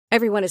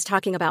Everyone is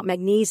talking about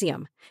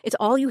magnesium. It's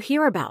all you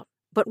hear about.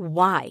 But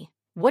why?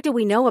 What do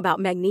we know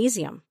about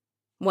magnesium?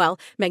 Well,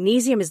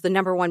 magnesium is the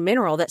number one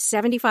mineral that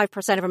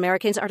 75% of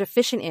Americans are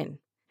deficient in.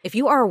 If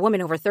you are a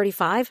woman over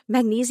 35,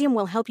 magnesium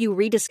will help you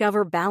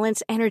rediscover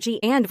balance,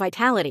 energy, and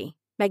vitality.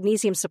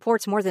 Magnesium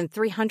supports more than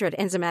 300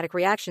 enzymatic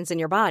reactions in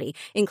your body,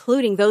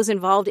 including those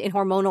involved in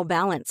hormonal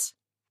balance.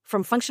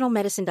 From functional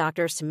medicine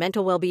doctors to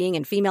mental well-being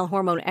and female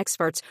hormone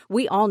experts,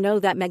 we all know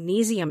that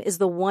magnesium is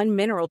the one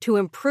mineral to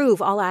improve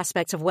all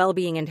aspects of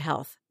well-being and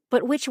health.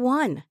 But which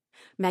one?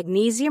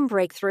 Magnesium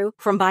Breakthrough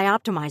from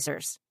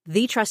Bioptimizers,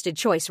 the trusted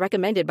choice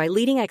recommended by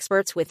leading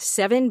experts with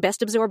 7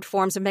 best-absorbed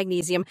forms of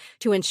magnesium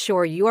to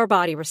ensure your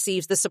body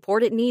receives the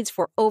support it needs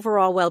for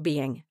overall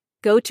well-being.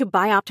 Go to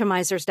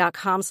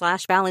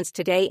bioptimizers.com/balance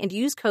today and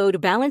use code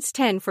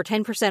BALANCE10 for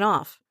 10%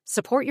 off.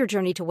 Support your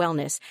journey to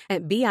wellness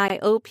at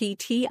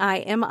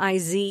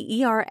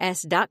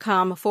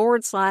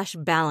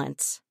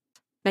bioptimizers.com/balance.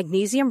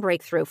 Magnesium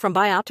Breakthrough from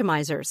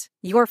Bioptimizers,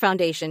 your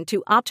foundation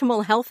to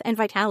optimal health and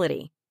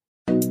vitality.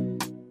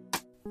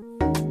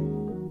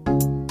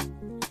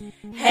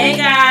 Hey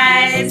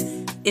guys,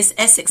 it's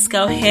Essex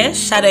Girl here,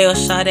 Sade or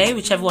Sade,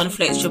 whichever one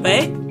floats your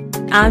boat.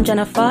 I'm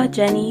Jennifer,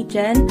 Jenny,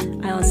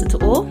 Jen, I answer to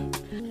all.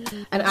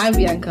 And I'm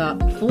Bianca,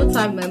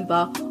 full-time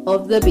member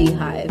of the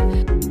Beehive.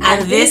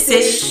 And this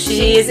is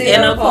She's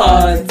in a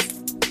Pod.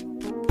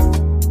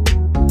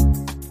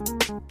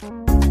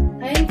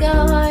 Hey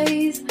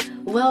guys,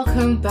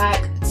 welcome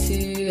back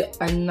to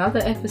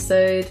another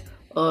episode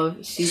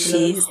of She's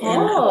in a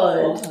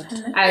Pod.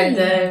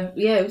 And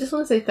we just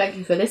want to say thank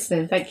you for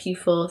listening. Thank you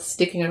for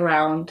sticking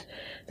around.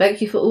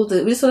 Thank you for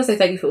we just want to say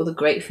thank you for all the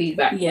great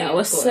feedback. Yeah,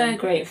 we're so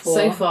grateful.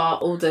 So far,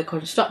 all the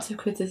constructive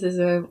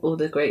criticism, all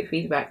the great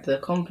feedback, the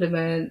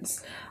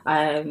compliments.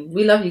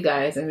 We love you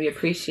guys and we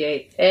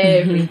appreciate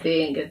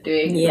everything you're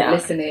doing,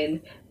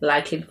 listening,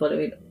 liking,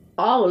 following,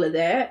 all of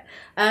that.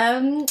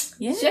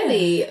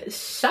 Jenny,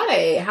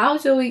 Shay,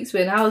 how's your week's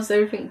been? How's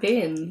everything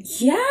been?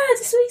 Yeah,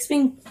 this week's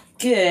been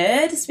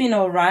good. It's been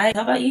alright.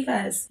 How about you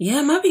guys?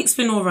 Yeah, my week's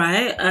been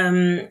alright.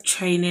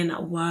 Training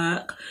at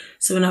work.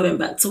 So when I went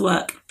back to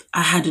work,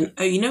 I had when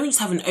you just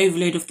have an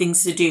overload of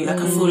things to do. Like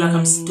I feel like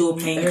I'm still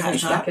playing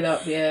catch up.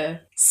 Yeah.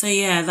 So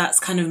yeah, that's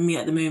kind of me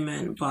at the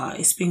moment, but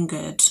it's been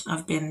good.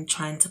 I've been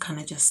trying to kind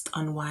of just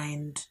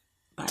unwind,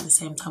 but at the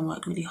same time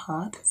work really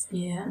hard.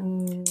 Yeah.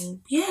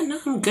 Yeah, no,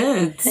 I'm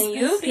good. And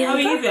you? How are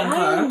you, Bianca?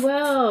 I'm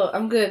well.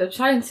 I'm good. I'm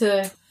trying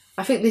to...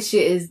 I think this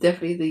year is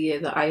definitely the year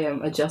that I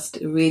am just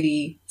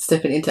really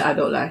stepping into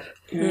adult life.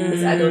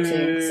 It's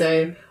adulting.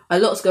 So a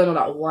lot's going on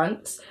at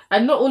once.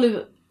 And not all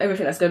of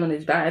everything that's going on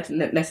is bad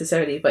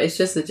necessarily, but it's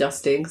just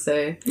adjusting. So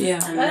and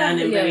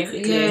learning very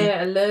quickly.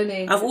 Yeah,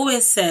 learning. I've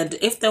always said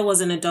if there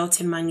was an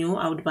adulting manual,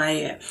 I would buy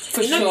it.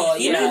 For sure.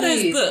 You know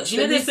those books.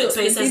 You know those books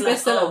where it says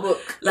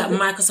like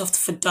Microsoft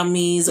for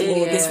Dummies or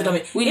this for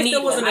Dummies. If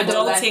there was an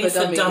adulting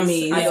for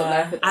dummies,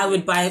 I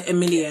would buy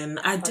 1,000,000.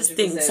 I just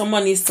think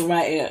someone needs to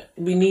write it.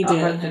 We need it.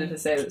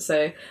 100%.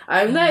 So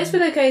no, it's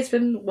been okay. It's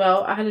been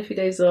well. I had a few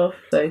days off,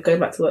 so going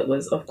back to work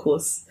was, of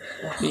course,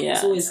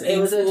 it was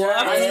a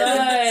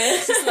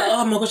drive. Like,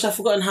 oh my gosh, I've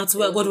forgotten how to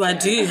work. What do I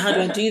do? How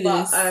do I do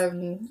this? But,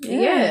 I'm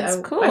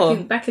cool.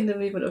 back in the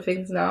movement of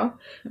things now.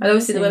 And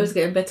obviously the weather's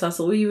getting better,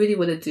 so all you really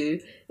want to do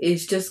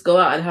is just go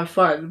out and have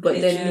fun.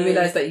 But then you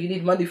realise that you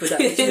need money for that,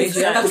 which means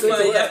you have to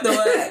go to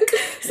work.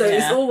 So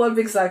it's all one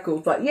big cycle.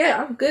 But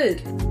yeah, I'm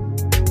good.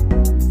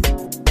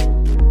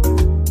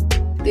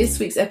 This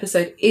week's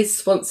episode is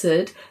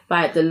sponsored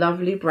by the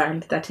lovely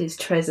brand that is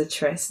Treasure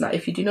Tress. Now,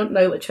 if you do not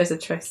know what Treasure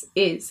Tress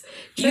is...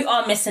 You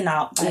are missing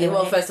out.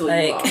 Well, first of all,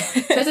 you are.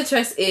 Treasure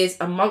Tress is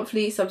a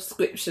monthly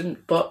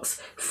subscription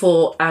box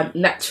for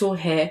natural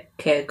hair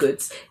care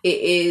goods. It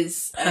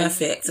is...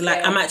 perfect.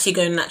 I'm actually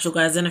going natural,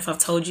 guys. I don't know if I've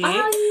told you. So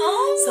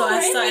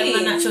I started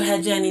my natural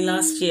hair journey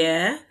last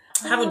year.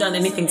 I haven't done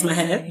anything to my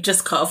hair,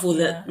 just cut off all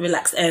the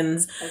relaxed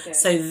ends. Okay.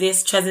 So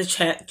this Treasure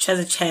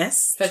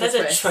Tress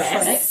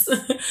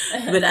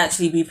would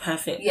actually be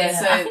perfect. Yeah,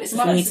 so it's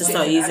for me to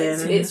start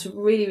using. It's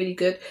really, really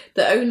good.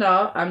 The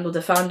owner or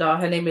the founder,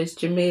 her name is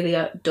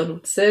Jamelia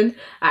Donaldson,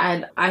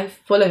 and I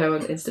follow her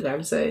on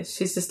Instagram. So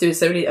she's just doing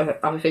so many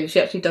other things.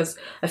 She actually does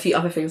a few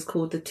other things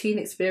called the Teen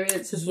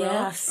Experience as well.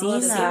 Yeah, I've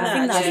seen that. I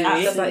think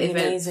that's absolutely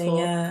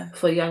amazing.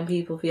 For young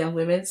people, for young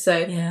women.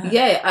 So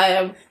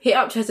hit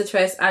up Treasure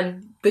Tress,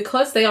 and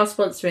because they are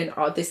sponsoring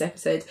this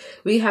episode,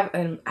 we have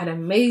an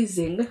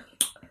amazing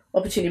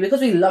opportunity, because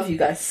we love you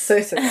guys so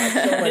much.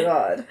 Oh my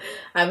god.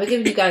 And we're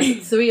giving you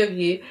guys, 3 of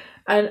you,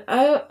 an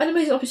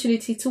amazing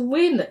opportunity to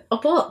win a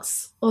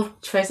box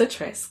of Treasure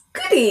Tress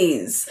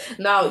goodies.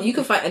 Now, you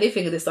can find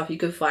anything of this stuff. You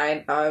can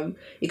find,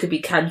 it could be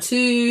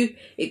Cantu,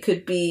 it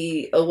could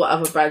be, what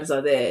other brands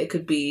are there? It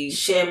could be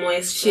Sheer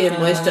Moisture,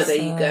 there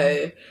you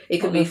go. It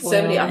could be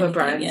so many other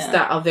brands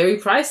that are very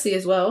pricey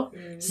as well.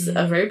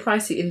 Are very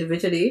pricey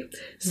individually.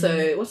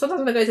 So,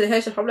 sometimes when I go to the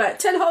hair shop, I'm like,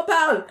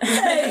 £10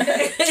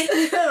 Hey!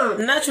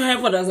 Natural hair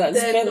products are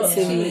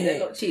expensive. They're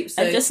not cheap.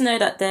 So and just know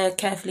that they're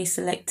carefully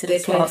selected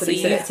as well. So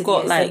you've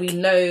got so we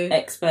know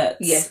experts.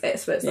 Yes,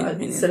 experts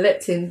that are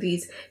selected creating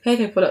these hair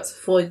care products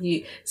for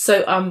you.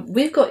 So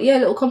we've got a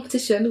little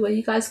competition where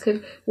you guys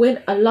can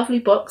win a lovely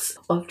box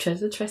of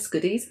Treasure Tress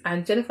goodies,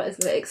 and Jennifer is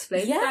going to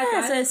explain.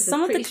 Yeah, so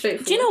some of the.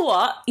 Do you know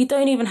what? You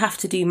don't even have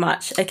to do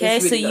much. Okay,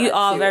 really so you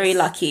are very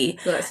lucky.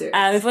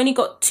 We've only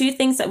got 2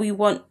 things that we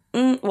want.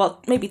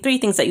 Well, maybe 3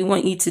 things that we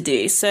want you to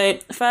do. So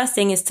the first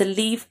thing is to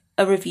leave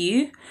a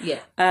review.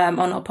 On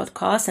our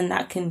podcast, and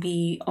that can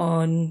be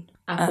on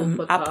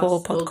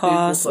Apple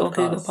Podcasts or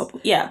Google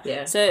Podcasts.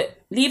 Yeah. So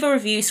leave a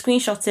review,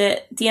 screenshot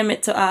it, DM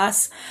it to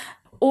us,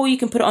 or you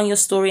can put it on your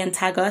story and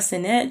tag us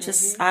in it.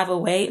 Just either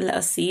way, let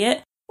us see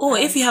it. Or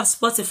if you have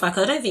Spotify,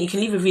 because I don't think you can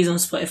leave reviews on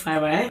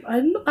Spotify, right? I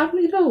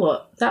you know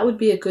what? That would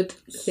be a good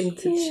thing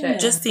to check.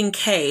 Just in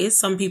case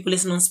some people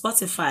listen on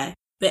Spotify.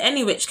 But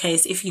any which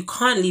case, if you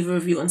can't leave a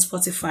review on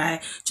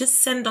Spotify, just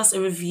send us a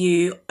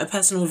review, a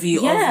personal review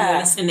of your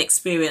listening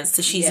experience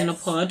to She's in a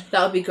Pod.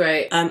 That would be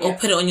great. Or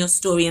put it on your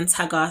story and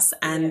tag us,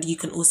 and you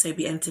can also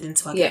be entered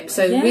into our giveaway.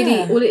 So really,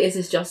 all it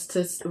is just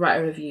to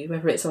write a review,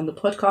 whether it's on the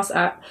podcast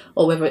app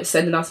or whether it's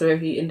sending us a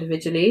review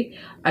individually,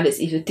 and it's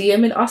either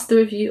DMing us the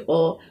review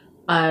or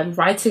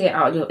writing it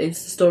out on your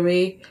Insta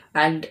story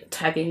and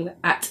tagging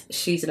at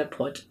She's in a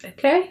Pod.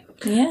 Okay.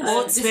 Yeah.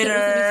 Or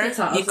Twitter.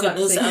 You can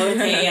also.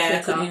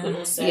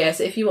 Yeah,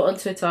 so if you were on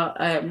Twitter,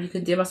 you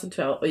can DM us on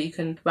Twitter, or you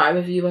can write a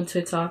review on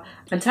Twitter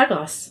and tag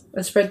us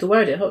and spread the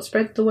word. It helps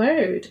spread the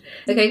word.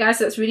 Okay, guys,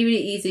 so that's really,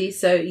 really easy.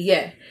 So,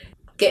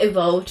 get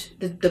involved.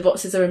 The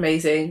boxes are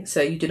amazing,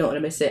 so you do not want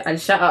to miss it. And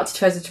shout out to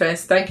Treasure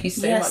Tress. Thank you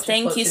so much.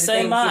 Thank you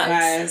so much.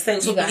 Guys.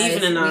 Thanks for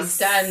believing in us. We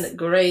stand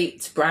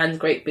great brands,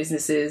 great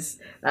businesses,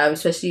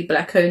 especially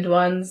Black-owned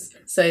ones.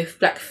 So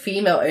Black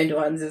female-owned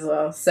ones as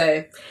well.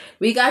 So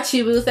we got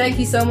you, Will. Thank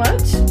you so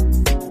much.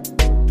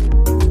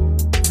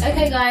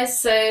 Okay, guys.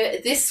 So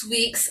this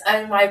week's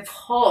My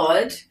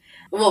Pod.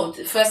 Well,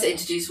 first to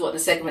introduce what the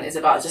segment is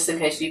about, just in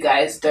case you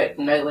guys don't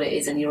know what it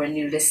is and you're a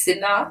new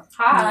listener.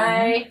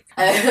 Hi.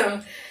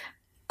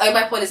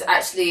 My Pod is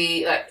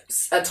actually like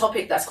a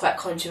topic that's quite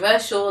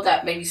controversial,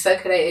 that may be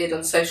circulated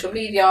on social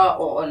media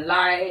or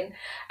online.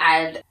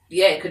 And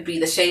it could be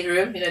the Shade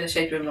Room. You know, the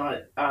Shade Room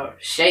are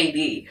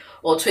shady.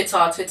 Or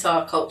Twitter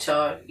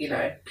culture. You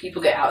know,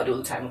 people get outed all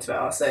the time on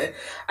Twitter. So,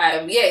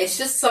 it's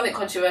just something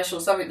controversial,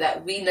 something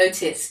that we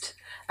noticed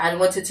and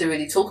wanted to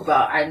really talk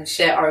about and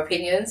share our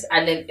opinions,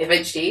 and then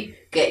eventually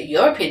get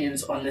your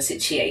opinions on the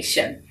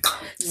situation.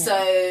 Yeah.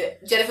 So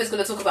Jennifer's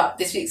going to talk about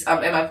this week's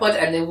My Pod,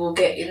 and then we'll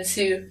get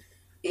into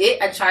it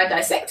and try and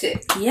dissect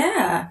it.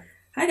 Yeah.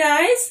 Hi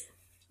guys.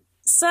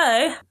 So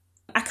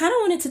I kind of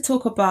wanted to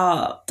talk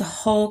about the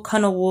whole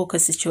Conor Walker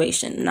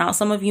situation. Now,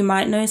 some of you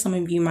might know, some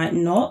of you might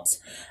not.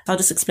 I'll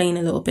just explain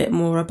a little bit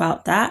more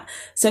about that.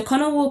 So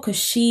Conor Walker,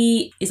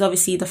 she is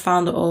obviously the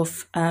founder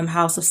of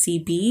House of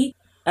CB.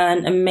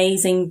 An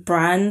amazing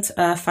brand,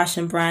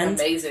 fashion brand.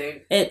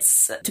 Amazing.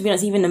 It's, to be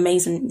honest, even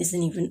amazing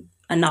isn't even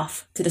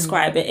enough to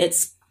describe it.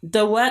 It's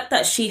the work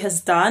that she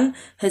has done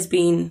has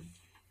been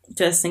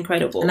just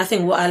incredible. And I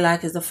think what I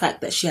like is the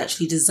fact that she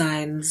actually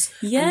designs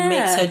and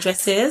makes her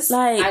dresses.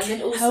 Like, and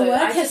then also, her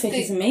work ethic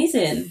is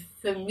amazing.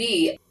 For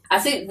me, I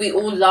think we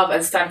all love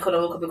and stand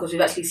Conor Walker because we've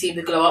actually seen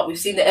the glow up. We've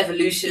seen the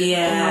evolution of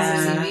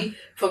House of CB.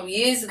 From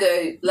years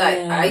ago,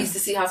 I used to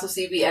see House of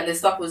CB and the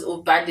stuff was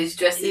all bandage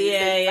dresses,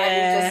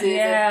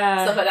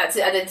 and stuff like that.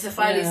 And then to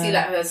finally see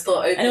like her store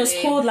opening. And it was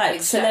called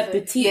like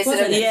Celebrity,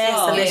 wasn't it?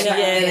 And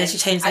then she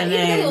changed her name. And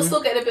even then it was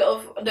still getting a bit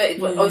of,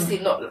 obviously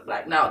not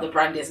like now, the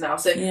brand is now.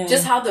 So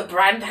just how the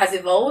brand has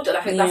evolved, and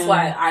I think that's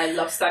why I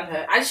love stan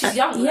her. And she's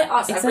young, like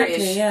us, exactly,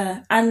 British.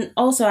 Yeah. And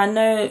also I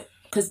know,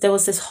 because there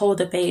was this whole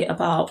debate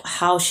about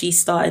how she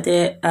started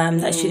it,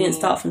 that she didn't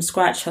start from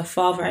scratch. Her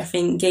father, I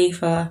think, gave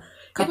her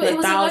a couple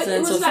of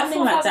thousands or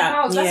something like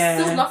that.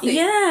 That's still nothing.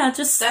 Yeah,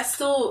 that's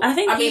still. I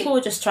think people were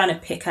just trying to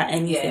pick at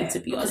anything, to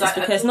be honest,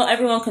 because not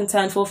everyone can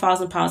turn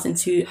 £4,000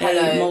 into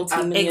a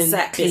multi-million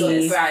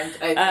brand.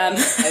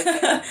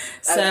 Okay.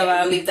 So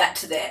we'll leave that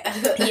to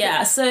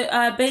there. So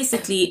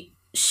basically,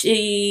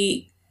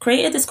 she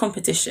created this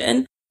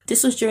competition.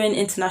 This was during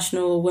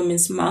International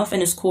Women's Month,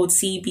 and it's called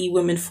CB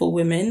Women for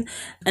Women.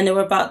 And there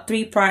were about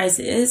 3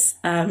 prizes,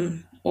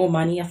 all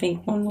money. I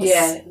think one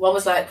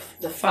was like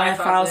the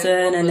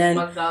 5,000, and then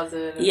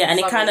 1,000. And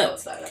it kind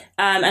of like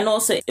and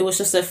also it was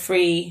just a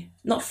free,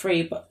 not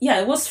free, but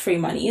it was free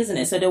money, isn't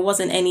it? So there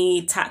wasn't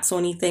any tax or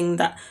anything.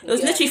 That it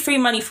was literally free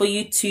money for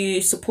you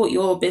to support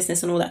your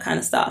business and all that kind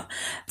of stuff.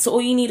 So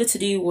all you needed to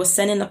do was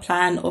send in a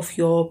plan of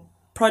your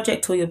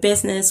project or your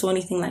business or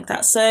anything like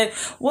that. So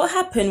what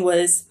happened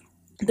was,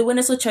 the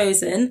winners were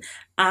chosen,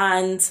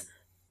 and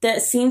there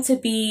seemed to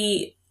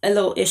be a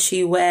little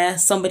issue where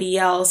somebody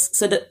else,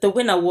 so the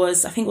winner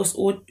was, I think it was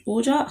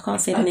Oja, I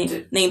can't say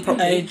the name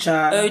properly.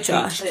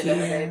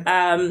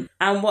 Oja.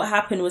 And what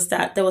happened was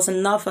that there was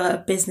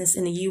another business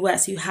in the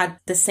US who had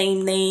the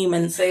same name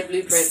and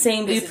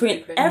same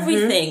blueprint,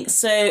 everything.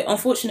 So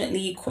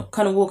unfortunately,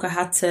 Conor Walker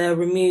had to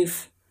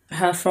remove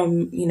her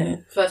from, you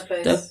know,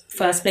 the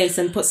first place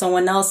and put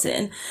someone else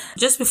in.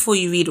 Just before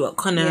you read what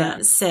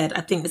Connor said,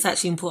 I think it's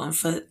actually important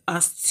for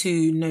us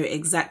to know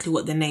exactly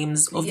what the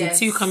names of the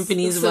two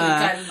companies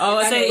were.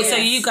 So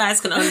you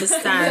guys can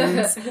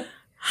understand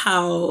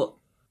how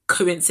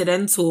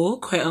coincidental,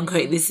 quote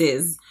unquote, this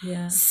is.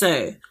 Yeah.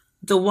 So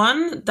the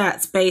one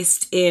that's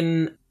based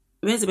in,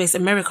 where's it based?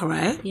 America,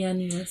 right? Yeah, in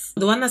the US.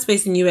 The one that's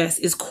based in US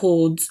is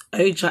called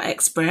Oja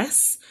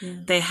Express. Yeah.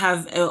 They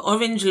have an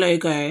orange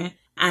logo,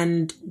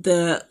 and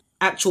the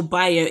actual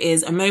bio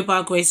is a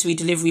mobile grocery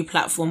delivery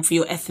platform for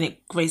your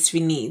ethnic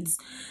grocery needs.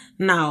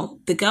 Now,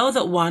 the girl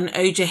that won,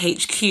 Oja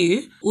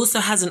HQ, also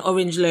has an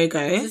orange logo.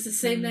 Is this the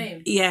same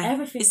name?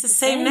 Yeah, it's the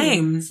same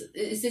name.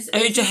 Is this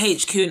Oja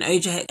HQ and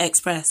Oja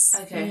Express?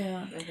 Okay.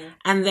 Yeah. Okay.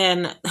 And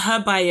then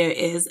her bio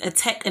is a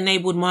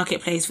tech-enabled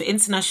marketplace for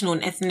international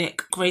and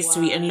ethnic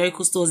grocery and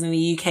local stores in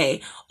the UK,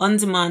 on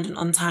demand and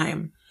on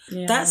time.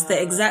 Yeah. That's the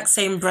exact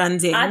same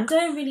branding. I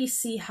don't really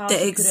see how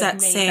she could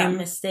have made that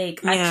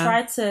mistake. I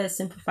tried to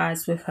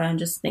sympathise with her and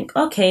just think,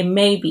 okay,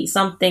 maybe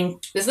something.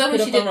 There's no way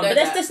she didn't know but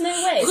there's no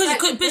way.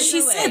 But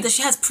she said that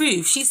she has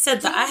proof. She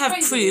said that I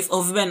have proof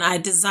of when I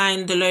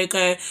designed the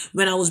logo,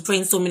 when I was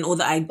brainstorming all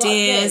the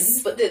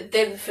ideas. But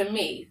then for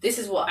me, this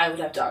is what I would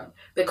have done.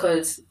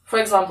 Because, for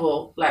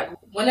example, like,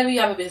 whenever you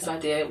have a business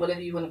idea, whenever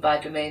you want to buy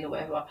a domain or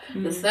whatever,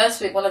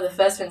 one of the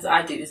first things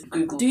I do is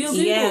Google. Do your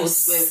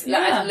Googles. With,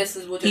 as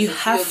listeners will just you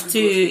have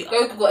to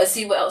go Google and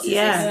see what else is.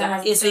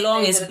 It's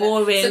long, it's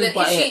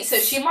boring. So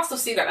she must have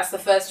seen that. That's the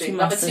first thing.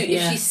 Number two,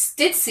 if she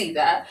did see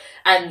that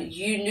and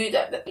you knew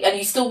that and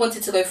you still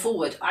wanted to go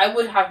forward, I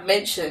would have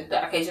mentioned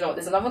that, okay, you know what,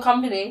 there's another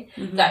company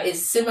that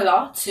is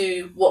similar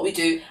to what we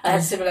do and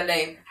has a similar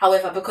name.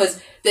 However,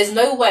 because there's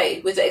no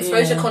way with the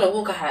exposure Connor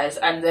Walker has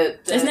and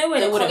there's no way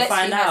they would have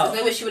found out. There's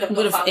no way she would have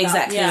found out.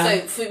 Exactly. Yeah.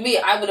 So for me,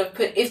 I would have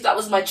put, if that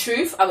was my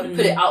truth, I would have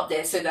put it out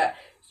there so that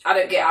I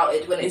don't get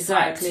outed when it's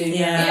time to.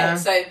 Yeah.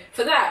 So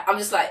for that, I'm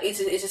just like, it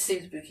just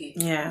seems spooky.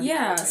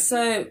 Yeah.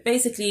 So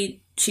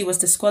basically, she was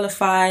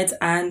disqualified,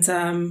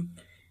 and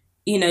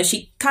you know,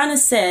 she kind of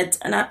said,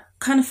 and I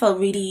kind of felt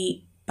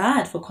really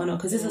bad for Connor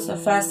because this was her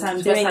first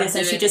time doing this,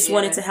 and she just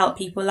wanted to help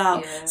people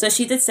out. So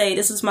she did say,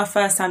 this was my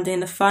first time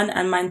doing the fun,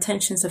 and my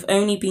intentions have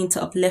only been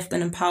to uplift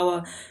and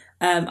empower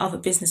other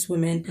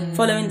businesswomen.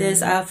 Following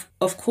this, I've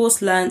of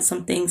course learned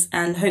some things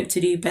and hope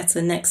to do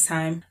better next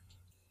time.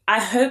 I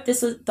hope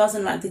this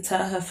doesn't like deter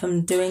her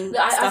from doing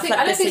stuff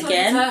like this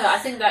again. I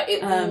think that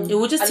it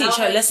will just teach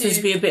her lessons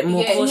to be a bit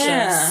more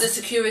cautious. The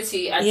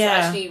security and to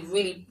actually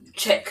really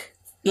check.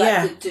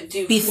 To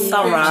do be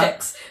thorough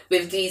checks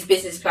with these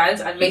business plans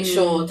and make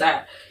sure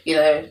that, you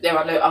know, there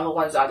are no other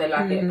ones out there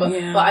like it. But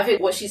I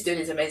think what she's doing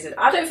is amazing.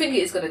 I don't think it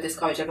is going to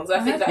discourage her because I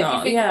think that if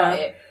you think about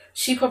it,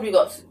 she probably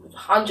got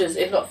hundreds,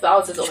 if not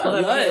thousands of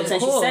loads,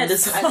 and she said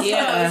as well. Do you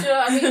know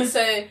what I mean?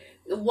 So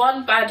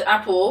one bad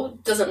apple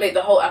doesn't make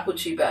the whole apple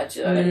tree bad.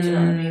 Do you know what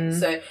I mean?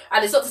 So,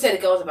 and it's not to say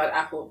the girl's a bad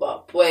apple,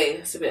 but boy,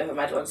 it's a bit of a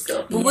mad one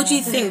still. But what do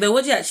you think though?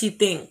 What do you actually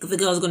think the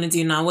girl's going to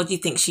do now? What do you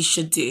think she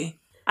should do?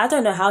 I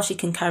don't know how she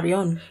can carry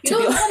on. To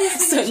be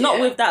honest, so not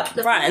with that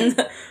brand.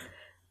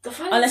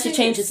 Unless she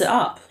changes it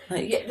up.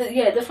 Like,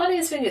 the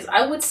funniest thing is,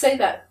 I would say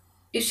that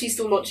if she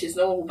still launches,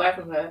 no one will buy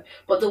from her.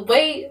 But the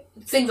way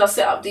things are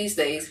set up these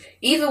days,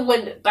 even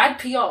when bad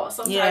PR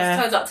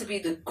sometimes turns out to be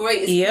the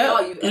greatest PR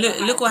you've ever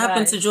had. Look what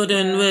happened to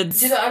Jordan Woods.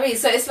 Do you know what I mean?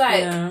 So it's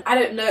like, I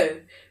don't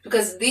know.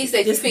 Because these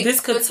days, this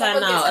could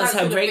turn out as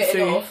her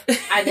breakthrough.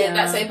 And then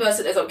that same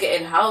person ends up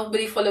getting how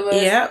many followers,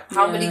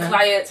 how many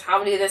clients, how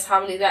many this, how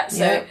many that.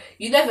 So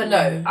you never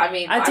know. I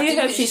mean, I do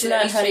hope she's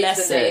learned her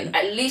lesson.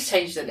 At least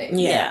change the name.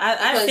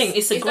 I think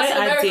it's a great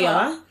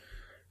idea.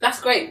 That's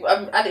great.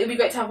 And it'd be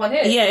great to have one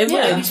here. Yeah, it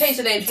would. If you change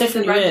the name, change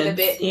the branding a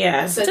bit.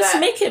 Yeah. So just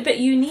make it a bit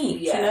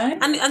unique, you know?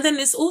 And then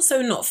it's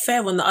also not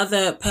fair on the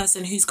other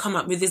person who's come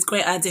up with this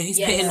great idea, who's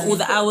put in all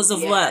the hours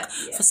of work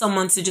for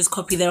someone to just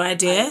copy their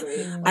idea.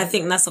 I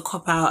think that's a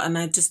cop-out, and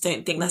I just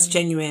don't think that's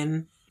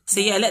genuine. So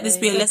let this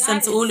be a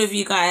lesson to all of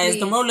you guys.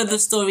 The moral of the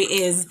story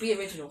is be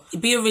original.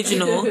 Be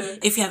original.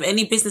 If you have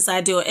any business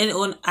idea or any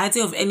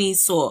idea of any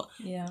sort,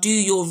 do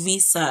your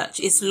research.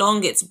 It's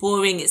long, it's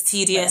boring, it's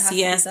tedious.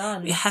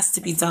 It has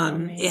to be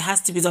done. It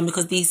has to be done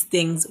because these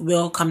things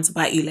will come to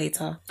bite you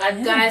later.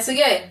 And guys,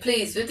 again,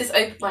 please, with this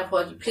Open My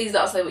Pod, please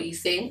let us know what you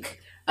think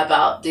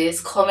about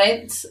this.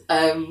 Comment,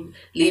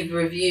 leave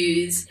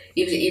reviews,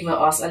 even email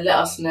us and let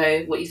us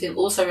know what you think.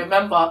 Also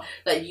remember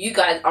that you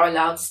guys are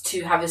allowed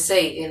to have a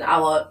say in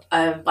our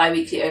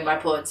bi-weekly Own My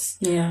Pods.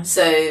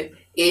 So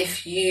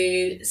if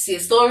you see a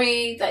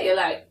story that you're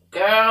like,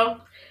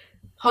 girl,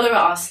 holler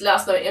at us, let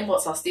us know,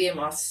 inbox us, DM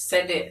us,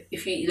 send it.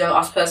 If you know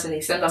us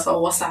personally, send us on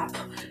WhatsApp,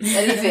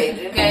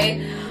 anything,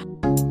 okay?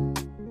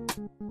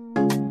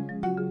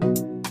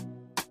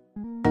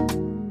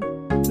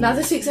 Now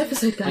this week's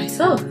episode, guys.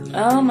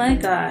 Oh my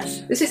gosh.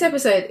 This week's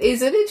episode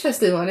is an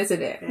interesting one,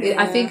 isn't it?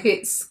 I think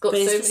it's got so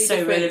many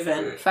different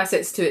relevant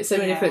facets to it, so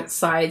many different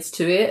sides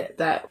to it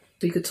that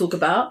we could talk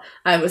about.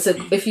 So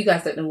if you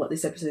guys don't know what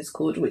this episode is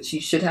called, which you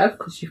should have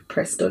because you've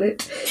pressed on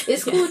it,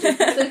 it's called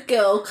The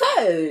Girl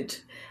Code.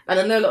 And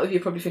I know a lot of you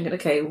are probably thinking,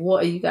 okay,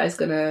 what are you guys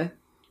gonna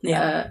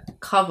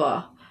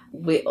cover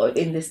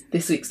in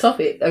this week's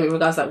topic? I mean,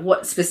 regards like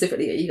what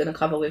specifically are you gonna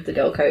cover with the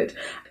girl code?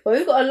 Well,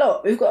 we've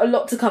got a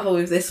lot to cover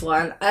with this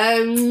one.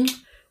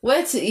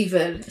 Where to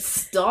even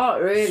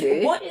start,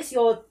 really? What is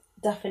your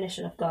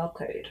definition of girl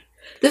code?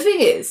 The thing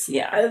is,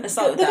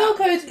 the girl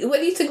code,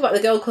 when you think about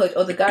the girl code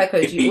or the guy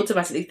code, you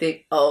automatically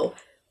think, oh,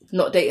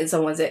 not dating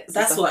someone's ex.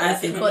 That's what I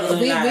think. But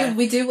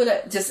we do want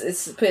to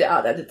just put it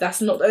out there that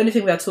that's not the only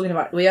thing we are talking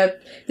about.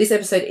 This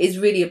episode is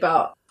really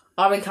about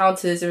our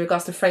encounters in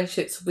regards to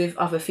friendships with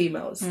other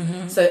females.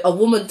 Mm-hmm. So a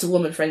woman to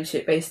woman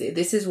friendship, basically.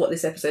 This is what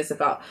this episode is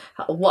about.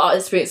 What our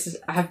experiences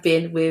have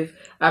been with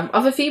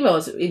other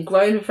females in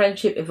growing in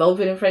friendship,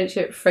 evolving in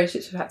friendship,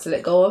 friendships we've had to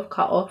let go of,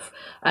 cut off,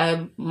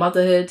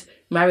 motherhood,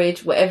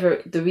 marriage,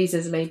 whatever the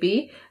reasons may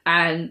be.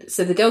 And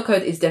so the girl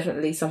code is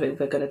definitely something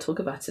we're going to talk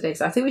about today.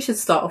 So I think we should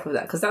start off with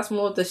that, because that's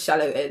more the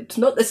shallow end.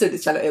 Not necessarily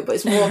the shallow end, but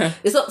it's more,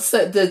 it's not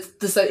so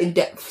the so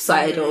in-depth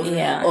side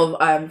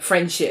of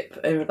friendship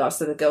in regards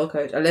to the girl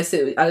code.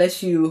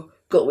 Unless you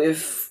got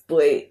with,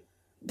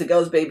 the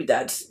girl's baby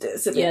dad.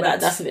 That's a bit bad.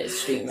 That's a bit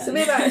extreme, man. It's a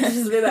bit bad. It's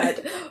just a bit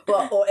bad.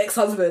 Or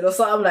ex-husband or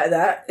something like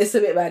that. It's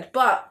a bit bad.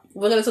 But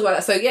we're going to talk about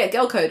that. So yeah,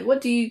 girl code.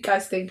 What do you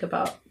guys think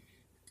about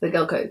the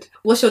girl code?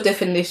 What's your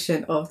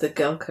definition of the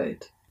girl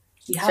code?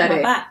 You have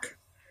my back.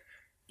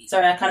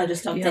 Sorry, I kind of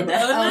just jumped in there.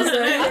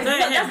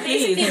 That's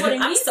basically what it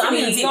means to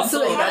me.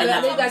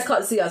 I know you guys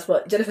can't see us,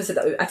 but Jennifer said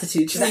that with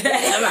attitude. She's like,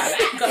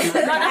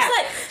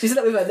 she said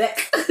that with her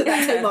neck.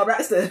 That's Tamar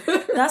Braxton.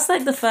 That's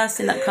like the first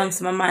thing that comes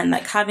to my mind,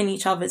 like having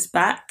each other's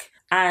back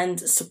and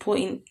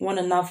supporting one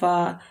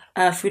another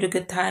through the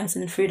good times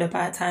and through the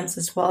bad times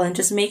as well, and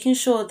just making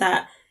sure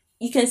that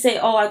you can say,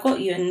 oh, I got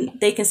you, and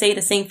they can say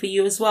the same for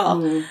you as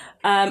well.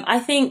 I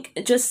think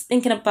just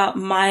thinking about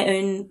my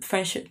own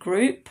friendship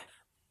group,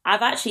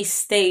 I've actually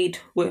stayed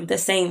with the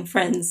same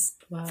friends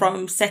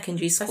from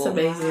secondary school. That's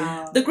amazing.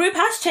 Wow. The group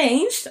has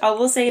changed. I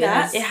will say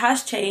that. It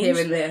has changed. Here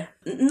and there.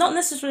 Not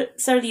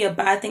necessarily a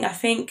bad thing. I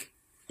think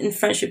in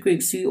friendship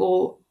groups, we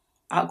all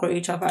outgrow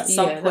each other at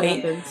some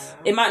point.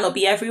 It might not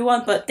be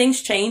everyone, but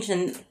things change,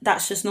 and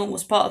that's just normal.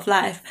 It's part of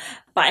life.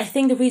 But I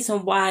think the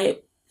reason why,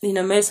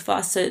 most of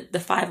us, so the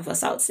five of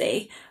us, I would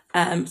say,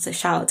 so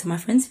shout out to my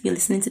friends if you're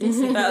listening to this,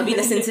 you better be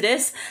listening to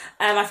this.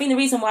 I think the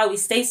reason why we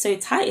stay so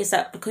tight is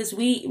that because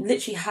we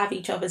literally have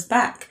each other's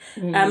back.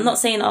 I'm not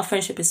saying our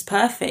friendship is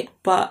perfect,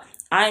 but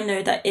I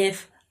know that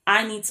if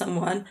I need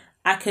someone,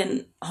 I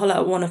can holler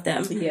at one of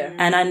them,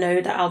 and I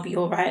know that I'll be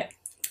all right,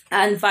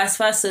 and vice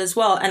versa as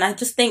well. And I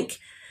just think,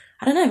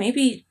 I don't know,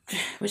 maybe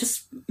we're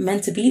just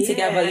meant to be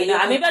together, Maybe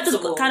I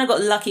just kind of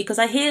got lucky, because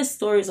I hear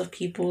stories of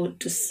people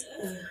just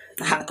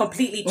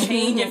completely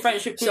changing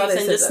friendship groups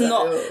and just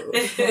not,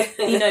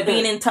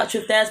 being in touch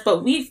with theirs.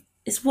 But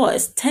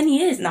it's 10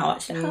 years now,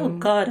 actually. Oh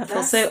God, I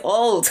feel so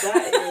old.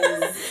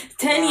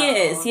 10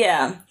 years,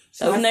 yeah.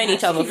 So we've known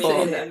each other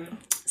for.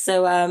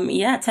 So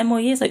 10 more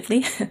years,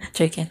 hopefully.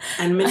 Joking.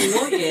 And many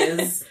more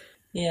years.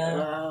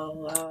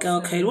 Wow.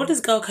 Girl code. What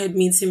does girl code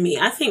mean to me?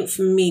 I think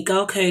for me,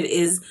 girl code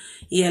is,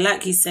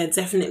 like you said,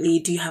 definitely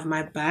do you have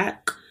my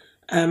back?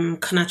 Can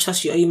I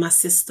trust you? Are you my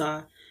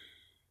sister?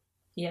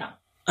 Yeah.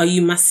 Are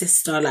you my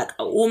sister? Like,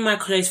 all my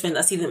close friends,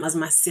 I see them as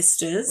my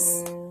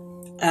sisters.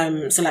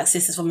 So like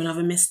sisters from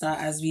another mister,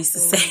 as we used to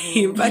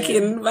say back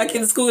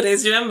in school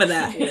days. Do you remember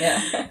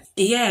that?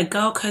 Yeah,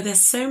 girl code. There's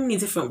so many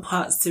different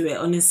parts to it,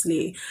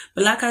 honestly.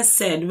 But like I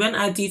said, when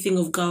I do think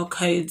of girl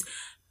code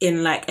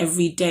in like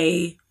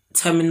everyday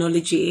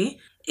terminology,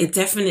 it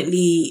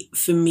definitely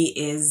for me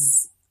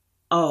is,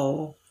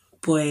 oh,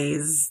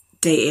 boys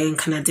dating.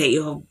 Can I date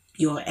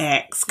your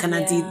ex? Can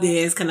I do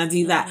this? Can I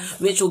do that?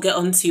 Which we'll get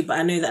onto, but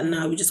I know that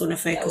now we just want to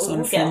focus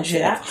on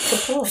friendship.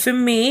 For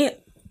me,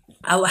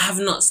 I have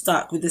not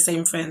stuck with the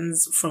same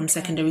friends from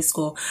secondary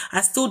school.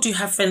 I still do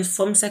have friends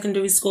from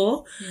secondary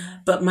school,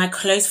 but my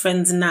close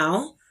friends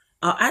now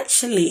are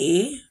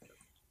actually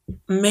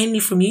mainly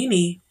from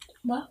uni.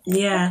 What?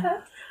 Yeah. Okay.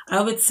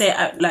 I would say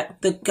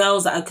like the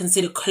girls that I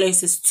consider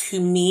closest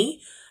to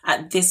me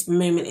at this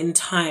moment in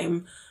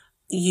time,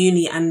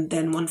 uni, and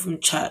then one from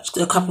church,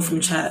 a couple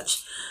from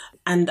church.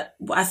 And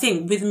I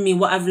think with me,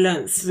 what I've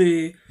learned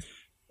through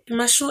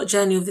my short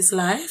journey of this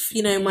life,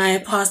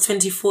 my past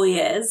 24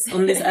 years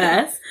on this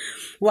earth,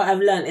 what I've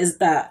learned is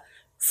that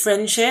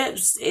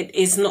friendships, it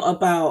is not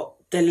about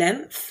the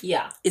length.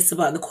 Yeah. It's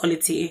about the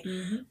quality.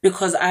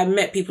 Because I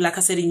met people, like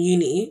I said, in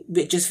uni,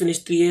 which just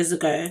finished 3 years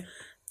ago,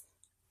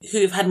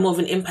 who've had more of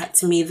an impact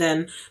to me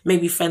than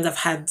maybe friends I've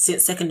had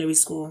since secondary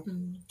school.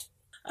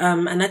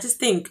 And I just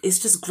think it's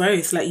just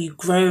growth. Like, you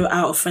grow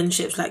out of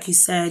friendships, like you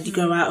said, you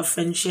grow out of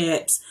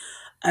friendships.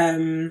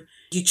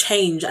 You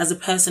change as a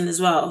person as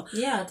well.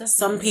 Yeah, definitely.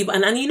 Some people,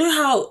 and you know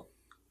how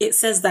it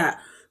says that,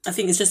 I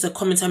think it's just a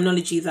common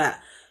terminology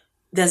that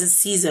there's a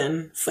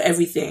season for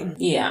everything.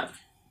 Yeah.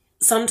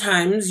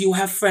 Sometimes you'll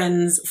have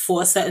friends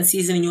for a certain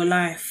season in your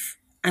life,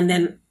 and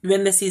then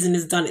when the season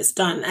is done, it's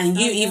done. And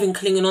you even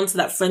clinging on to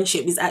that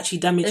friendship is actually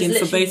damaging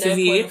for both of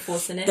you.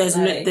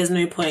 There's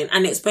no point.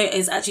 And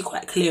it's actually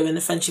quite clear when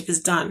the friendship is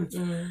done.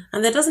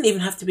 And there doesn't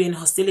even have to be any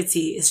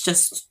hostility. It's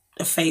just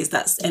a phase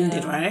that's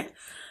ended, right?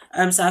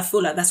 So I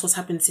feel like that's what's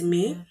happened to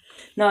me.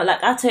 No,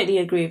 like, I totally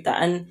agree with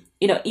that. And,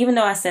 you know, even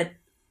though I said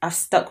I've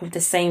stuck with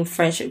the same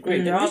friendship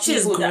group, there are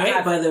people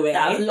that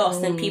I've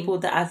lost and people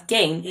that I've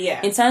gained.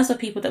 Yeah. In terms of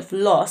people that I've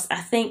lost,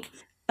 I think,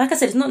 like I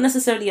said, it's not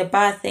necessarily a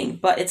bad thing,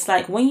 but it's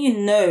like when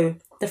you know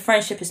the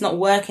friendship is not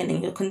working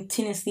and you're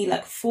continuously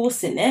like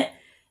forcing it,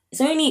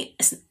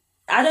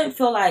 I don't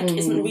feel like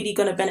it's not really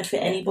going to benefit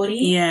anybody.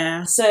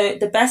 Yeah. So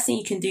the best thing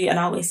you can do, and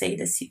I always say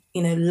this,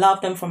 you know,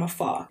 love them from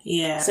afar.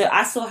 Yeah. So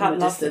I still have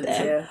love for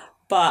them,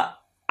 but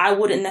I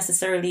wouldn't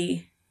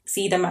necessarily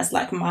see them as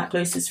like my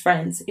closest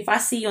friends. If I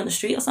see you on the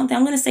street or something,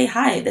 I'm going to say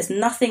hi. There's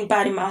nothing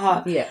bad in my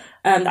heart that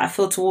I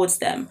feel towards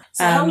them.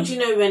 So how would you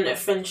know when a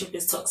friendship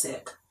is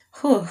toxic?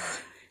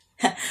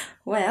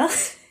 Well,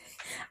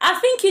 I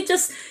think you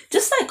just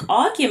like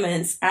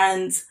arguments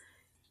and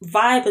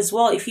vibe as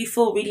well. If you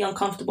feel really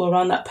uncomfortable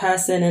around that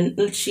person and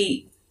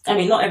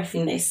not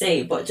everything they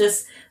say, but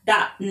just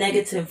that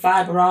negative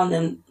vibe around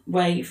them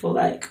where you feel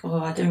like,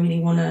 I don't really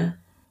want to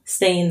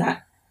stay in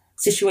that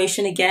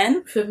situation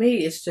again. For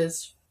me, it's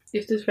just,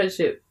 if this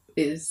friendship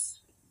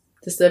is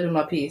disturbing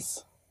my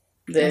peace,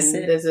 then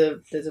there's a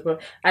problem.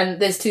 And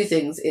there's two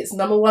things. It's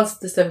number one,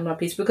 disturbing my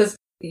peace, because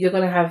you're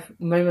going to have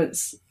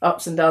moments,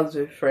 ups and downs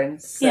with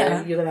friends. So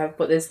you're going to have,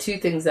 but there's two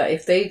things that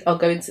if they are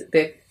going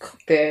to,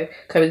 they're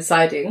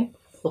coinciding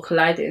or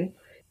colliding,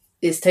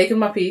 it's taking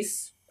my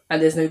peace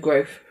and there's no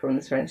growth from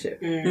this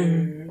friendship.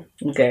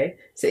 Okay.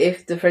 So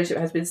if the friendship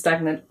has been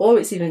stagnant or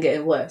it's even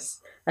getting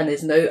worse and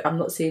I'm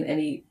not seeing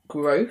any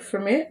growth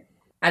from it,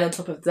 and on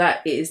top of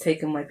that, it is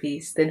taking my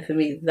peace, then for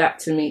me, that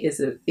to me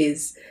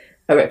is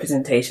a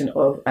representation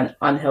of an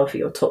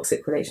unhealthy or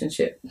toxic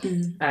relationship.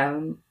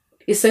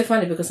 It's so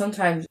funny because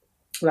sometimes,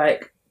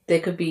 like,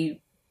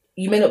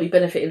 you may not be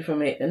benefiting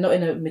from it, and not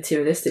in a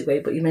materialistic way,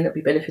 but you may not be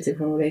benefiting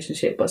from a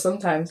relationship. But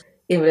sometimes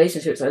in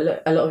relationships, a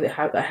lot of it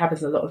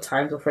happens a lot of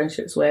times, or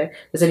friendships, where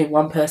there's only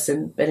one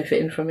person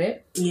benefiting from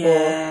it,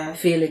 or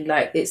feeling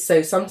like it's.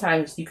 So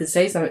sometimes you can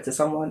say something to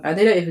someone and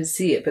they don't even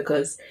see it,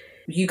 because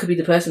you could be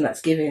the person that's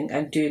giving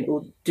and doing a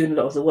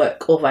lot of the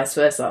work, or vice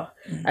versa.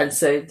 And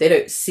so they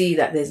don't see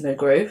that there's no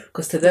growth,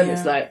 because to them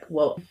it's like,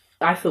 well,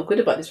 I feel good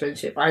about this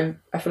friendship. I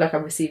feel like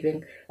I'm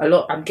receiving a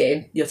lot. I'm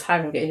getting your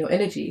time. I'm getting your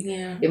energy.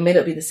 Yeah. It may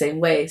not be the same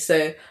way.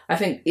 So I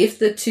think if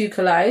the two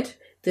collide,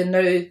 then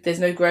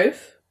there's no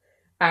growth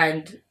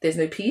and there's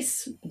no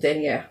peace,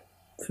 then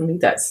for me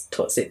that's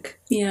toxic.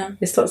 Yeah.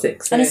 It's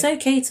toxic. So. And it's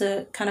okay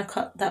to kind of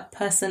cut that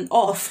person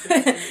off.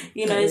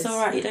 It's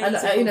all right. You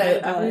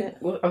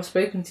don't I've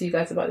spoken to you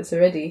guys about this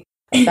already,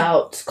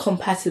 about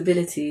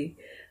compatibility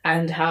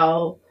and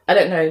how, I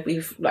don't know,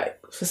 we've,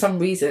 like, for some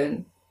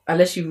reason,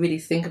 unless you really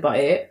think about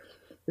it,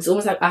 it's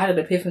almost like I had an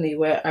epiphany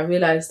where I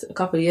realised a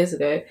couple of years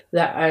ago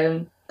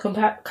that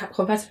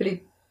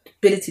compatibility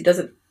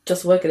doesn't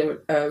just work in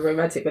a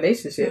romantic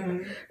relationship.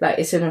 Like,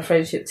 it's in a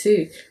friendship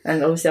too.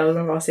 And obviously I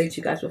remember I was saying to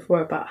you guys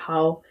before about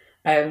how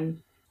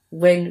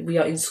when we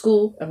are in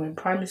school and we're in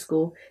primary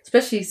school,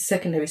 especially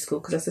secondary school,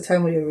 because that's the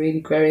time where you're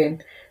really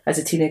growing as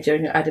a teenager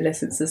in your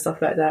adolescence and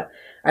stuff like that,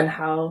 and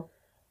how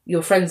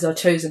your friends are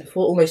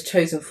almost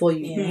chosen for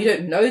you. You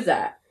don't know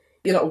that.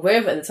 You're not aware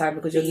of it at the time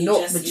because you're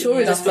not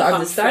mature enough to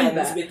understand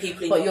that. But you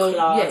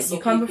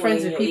become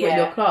friends with people in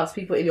your class,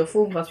 people in your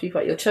form class,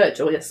 people at your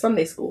church or your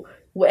Sunday school,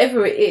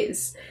 whatever it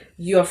is.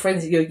 You are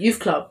friends at your youth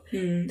club.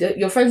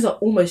 Your friends are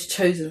almost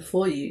chosen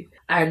for you,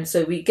 and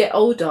so we get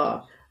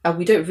older and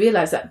we don't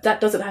realise that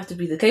doesn't have to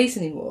be the case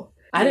anymore.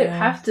 I don't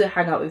have to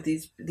hang out with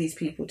these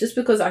people just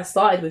because I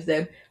started with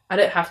them. I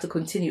don't have to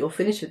continue or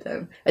finish with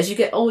them as you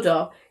get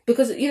older,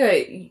 because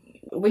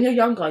when you're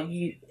younger,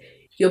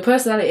 your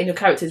personality and your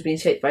character is being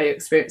shaped by your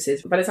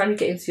experiences. By the time you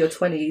get into your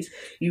 20s,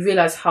 you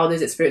realise how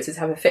those experiences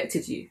have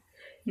affected you.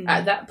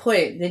 At that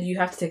point, then you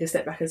have to take a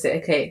step back and say,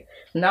 okay,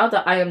 now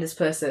that I am this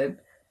person,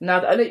 now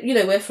that,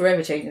 we're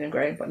forever changing and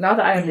growing, but now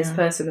that I am this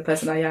person, the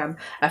person I am,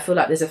 I feel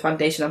like there's a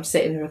foundation I'm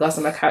setting in regards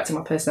to my character,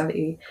 my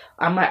personality.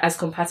 Am I as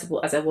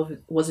compatible as I was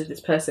with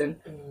this person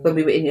when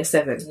we were in year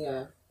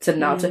 7? To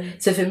now.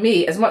 So for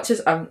me, as much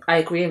as I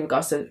agree in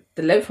regards to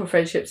the length of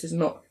friendships is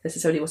not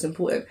necessarily what's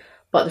important,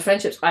 but the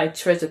friendships I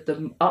treasure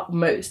the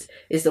utmost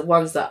is the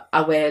ones that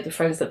are where the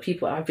friends that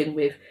people I've been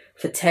with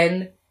for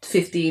 10,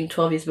 15,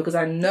 12 years, because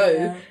I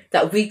know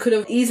that we could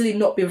have easily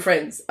not been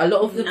friends. A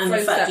lot of the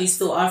friends that you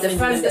still are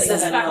friends, the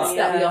fact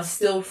that we are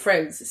still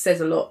friends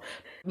says a lot.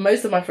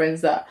 Most of my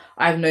friends that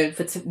I've known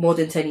for more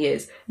than 10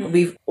 years,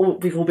 we've all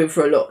been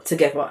through a lot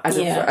together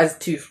as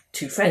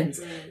two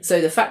friends.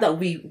 So the fact that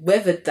we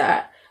weathered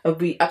that,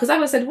 because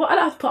I said, I don't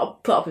have to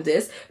put up with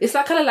this. It's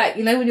like kind of like,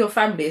 when you're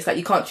family, it's like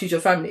you can't choose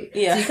your family. So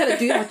you kind of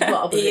do have to put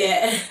up with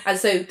it. And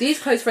so these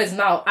close friends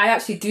now, I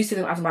actually do see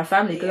them as my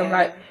family, because I'm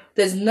like,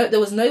 there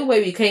was no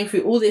way we came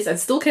through all this and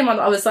still came on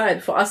the other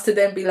side for us to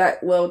then be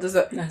like, well, do you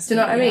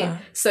know what I mean?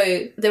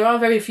 So there are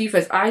very few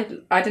friends. I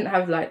don't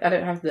have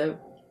the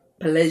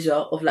pleasure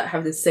of like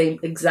having the same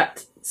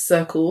exact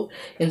circle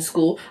in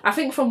school. I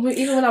think from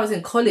even when I was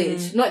in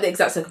college, not the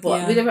exact circle,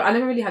 but I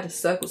never really had a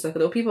circle. There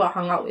were people I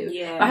hung out with.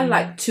 I had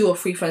like 2 or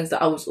 3 friends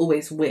that I was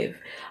always with.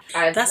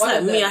 And that's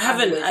like me. I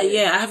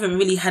haven't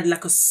really had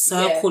like a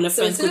circle of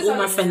friends because all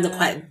my friends are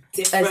quite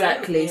different.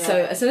 Exactly. So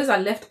as soon as I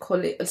left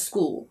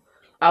school,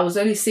 I was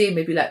only seeing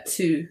maybe like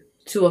two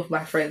of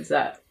my friends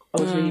that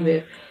I was really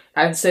with,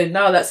 and so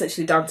now that's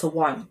actually down to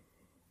 1.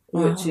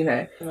 Which,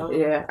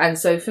 and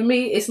so for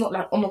me, it's not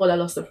like, oh my God, I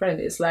lost a friend.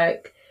 It's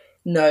like,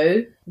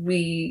 no,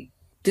 we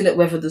didn't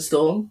weather the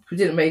storm. We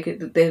didn't make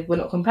it. They were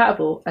not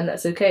compatible, and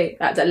that's okay.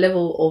 At that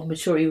level of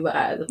maturity we were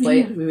at the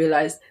point, we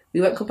realised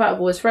we weren't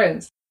compatible as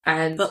friends.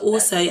 But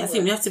also, I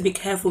think we have to be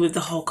careful with the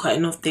whole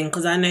cutting off thing,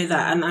 because I know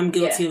that, and I'm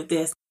guilty of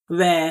this,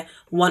 where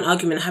one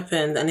argument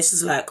happened and it's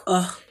just like,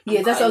 oh.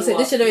 Yeah, that's what I'm saying.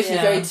 This generation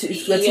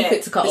is we're too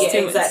quick to cut off.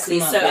 Exactly.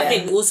 So I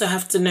think we also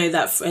have to know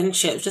that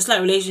friendships, just like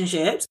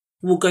relationships,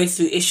 will go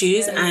through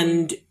issues,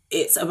 and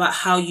it's about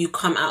how you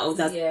come out of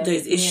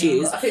those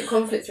issues. I think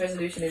conflict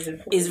resolution is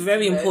important. It's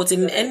very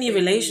important in any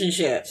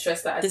relationship.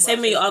 The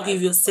same way you argue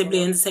with your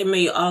siblings, the same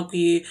way you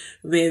argue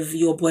with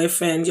your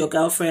boyfriend, your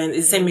girlfriend,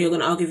 it's the same way you're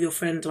going to argue with your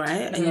friend,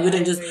 right? And you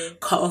wouldn't just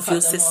cut off your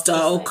sister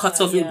or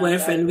cut off your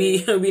boyfriend.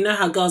 We know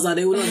how girls are.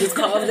 They wouldn't just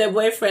cut off their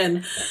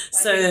boyfriend.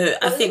 So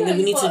I think that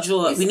we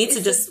need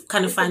to just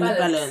kind of find the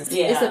balance.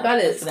 Yeah, it's a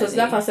balance. Because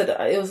like I said,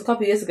 it was a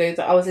couple of years ago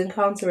that I was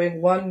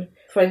encountering one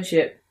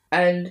friendship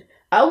and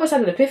I almost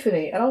had an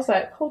epiphany, and I was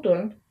like, hold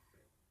on,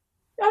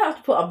 I don't have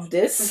to put up with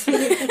this.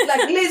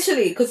 Like,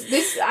 literally, because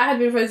I had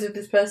been friends with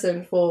this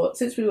person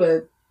since we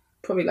were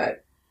probably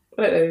like,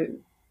 I don't know,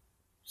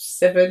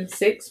 7,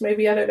 6,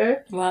 maybe, I don't know.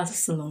 Wow,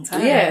 that's a long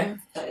time. Yeah.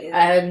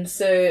 And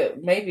so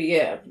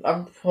maybe,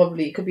 I'm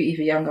probably, could be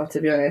even younger,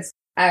 to be honest.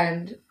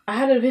 And I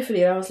had an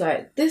epiphany, and I was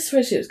like, this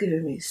friendship's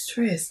giving me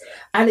stress.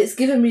 And it's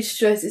given me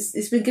stress.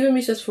 It's been giving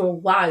me stress for a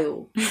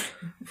while.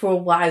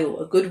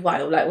 A good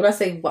while. Like, when I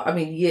say, I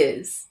mean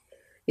years.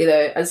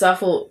 And so I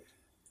thought,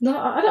 no,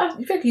 I don't.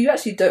 You think you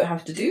actually don't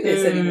have to do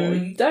this anymore?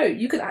 You don't.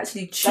 You can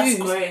actually choose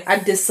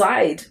and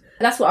decide. And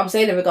that's what I'm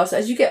saying in regards to,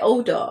 as you get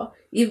older,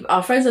 even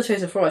our friends are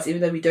chosen for us,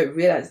 even though we don't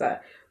realize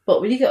that. But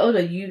when you get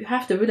older, you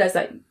have to realize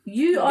that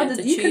you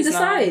can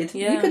decide.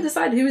 Yeah. You can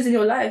decide who is in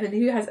your life and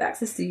who has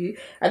access to you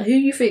and who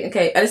you think.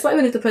 Okay, and it's not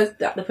even if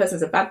the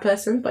person's a bad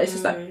person, but it's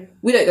just like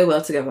we don't go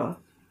well together.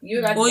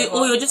 Or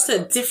you're just a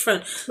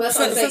different. For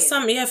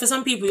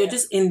some people, you're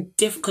just in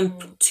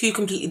two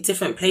completely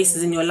different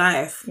places in your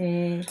life,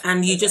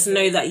 and you just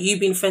know that you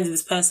being friends with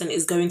this person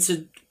is going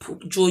to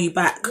draw you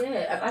back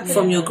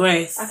from your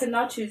growth. I can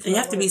now choose, and you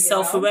have to be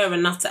self-aware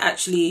enough to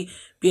actually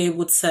be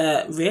able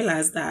to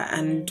realize that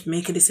and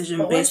make a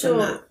decision based on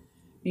that.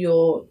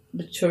 You're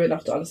mature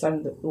enough to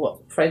understand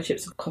what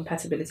friendships,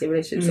 compatibility,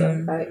 relationships are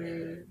like.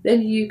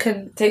 Then you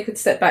can take a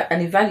step back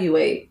and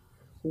evaluate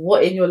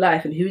what in your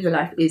life and who in your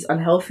life is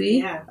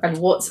unhealthy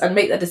and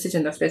make that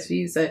decision that's best for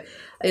you. So,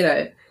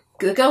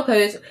 the girl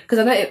code, because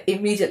I know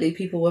immediately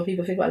when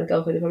people think about the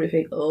girl code, they probably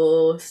think,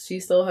 oh,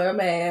 she stole her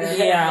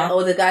man.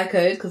 Or the guy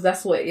code, because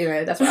that's what, we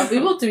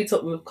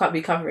will can't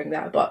be covering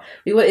that, but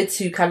we wanted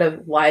to kind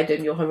of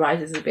widen your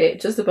horizons a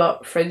bit, just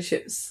about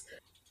friendships.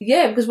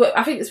 Yeah, because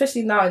I think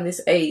especially now in this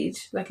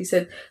age, like you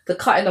said, the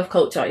cutting off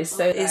culture is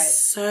so... the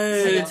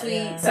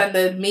tweets and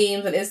the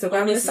memes and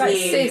Instagram.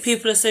 Honestly,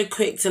 people are so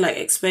quick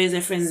to expose their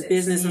friends'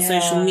 business on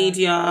social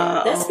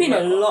media. There's been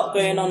a lot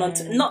going on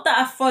not that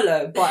I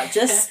follow, but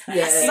just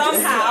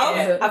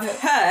somehow I've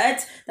heard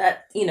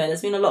that,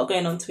 there's been a lot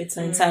going on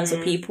Twitter in terms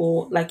of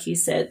people, like you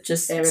said,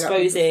 just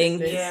exposing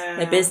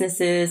their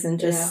businesses and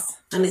just...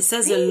 And it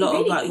says a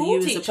lot about you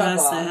as a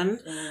person.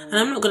 And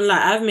I'm not going to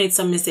lie, I've made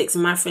some mistakes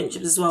in my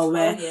friendships as well,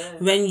 where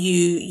when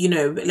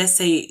you, let's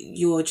say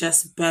you're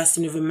just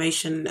bursting with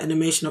an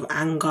emotion of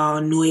anger,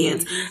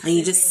 annoyance, and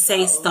you just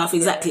say stuff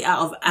exactly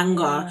out of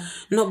anger,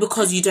 not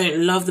because you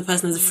don't love the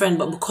person as a friend,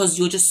 but because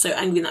you're just so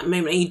angry in that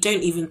moment and you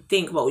don't even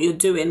think about what you're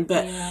doing.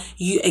 But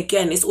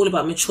it's all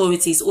about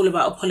maturity. It's all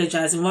about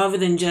apologizing rather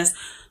than just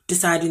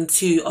deciding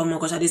to, oh my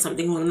gosh, I did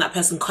something wrong and that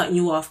person cutting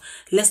you off.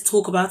 Let's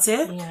talk about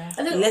it.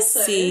 Let's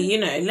see,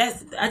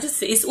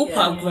 it's all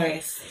part of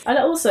growth. And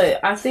also,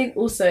 I think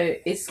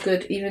it's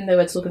good, even though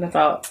we're talking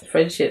about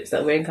friendships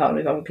that we're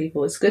encountering with other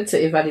people, it's good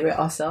to evaluate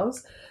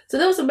ourselves. So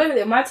there was a moment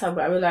in my time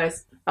where I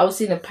realised I was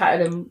seeing a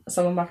pattern in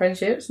some of my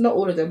friendships, not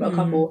all of them, but a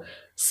couple.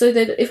 So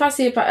then if I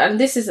see a pattern, and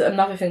this is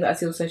another thing that I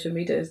see on social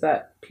media, is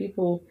that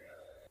people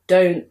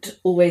don't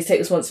always take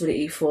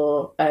responsibility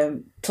for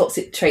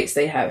toxic traits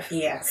they have.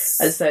 Yes.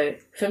 And so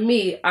for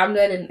me, I'm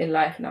learning in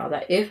life now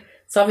that if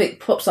something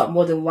pops up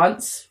more than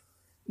once,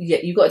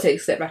 you've got to take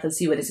a step back and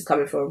see where this is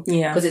coming from.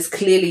 Yeah. Because it's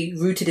clearly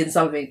rooted in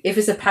something. If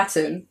it's a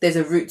pattern, there's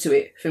a root to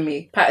it for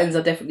me. Patterns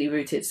are definitely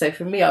rooted. So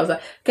for me, I was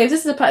like, okay, if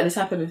this is a pattern, this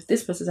happened, if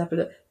this person's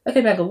happened,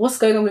 okay, Bianca, what's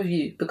going on with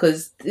you?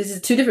 Because this is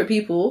 2 different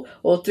people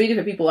or 3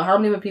 different people or how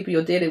many other people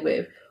you're dealing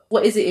with.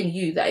 what is it in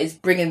you that is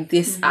bringing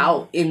this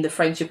out in the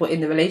friendship or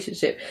in the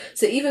relationship?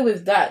 So even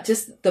with that,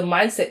 just the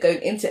mindset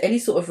going into any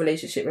sort of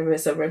relationship, whether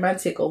it's a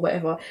romantic or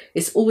whatever,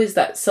 it's always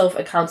that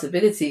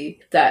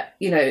self-accountability that,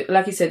 you know,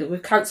 like you said,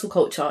 with cancel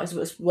culture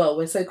as well,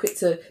 we're so quick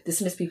to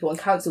dismiss people and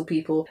cancel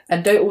people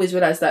and don't always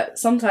realise that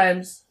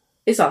sometimes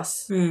it's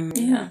us.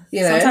 Yeah.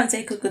 You know? Sometimes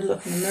take a good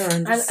look in the mirror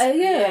and just...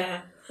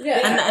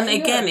 Yeah, and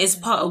again, it's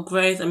part of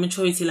growth and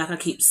maturity, like I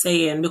keep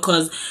saying,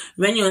 because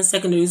when you're in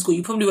secondary school,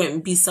 you probably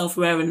won't be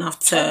self-aware enough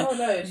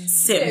to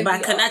sit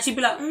back and actually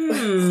be like,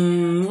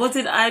 what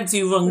did I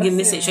do wrong in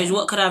this situation?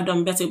 What could I have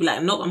done better? Be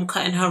like, nope, I'm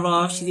cutting her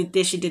off. She did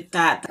this, she did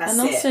that. That's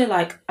and also,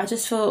 like, I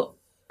just feel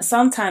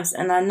sometimes,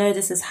 and I know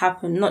this has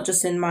happened, not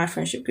just in my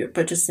friendship group,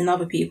 but just in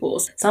other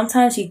people's,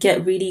 sometimes you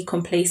get really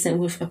complacent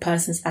with a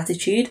person's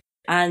attitude.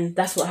 And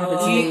that's what happened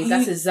to me.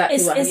 That's exactly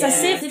what happened. It's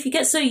as if you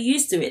get so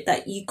used to it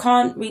that you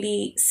can't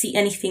really see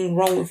anything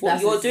wrong with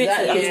what you're doing.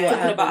 I'm just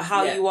talking about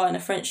how you are in a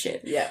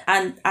friendship. Yeah.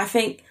 And I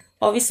think,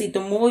 obviously, the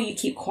more you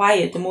keep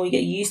quiet, the more you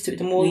get used to it,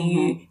 the more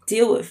you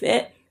deal with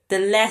it, the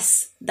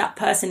less that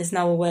person is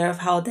now aware of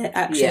how their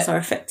actions are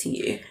affecting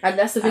you. And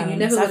that's the thing. You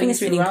never. So I think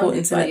it's really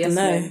important to let them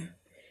know.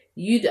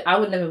 I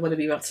would never want to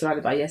be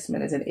surrounded by yes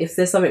men. As in, if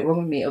there's something wrong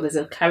with me or there's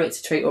a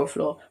character trait or a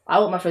flaw, I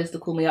want my friends to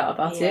call me out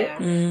about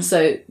it.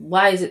 So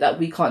why is it that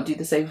we can't do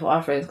the same for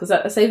our friends? Because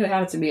the same thing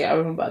happened to me. I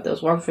remember there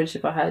was one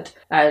friendship I had,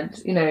 and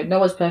you know, no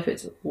one's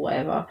perfect,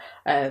 whatever.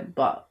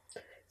 But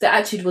the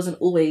attitude wasn't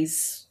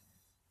always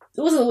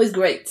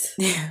great,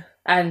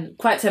 and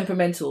quite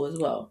temperamental as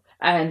well.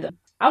 And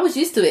I was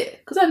used to it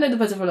because I know the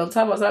person for a long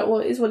time. I was like, well,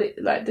 it's what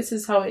it like. This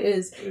is how it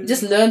is. You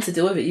just learn to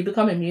deal with it. You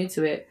become immune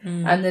to it.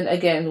 And then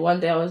again, one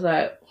day I was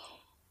like,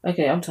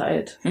 okay, I'm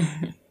tired.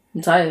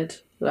 I'm tired.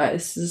 Like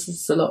this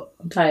is a lot.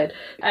 I'm tired.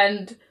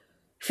 And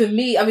for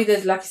me, I mean,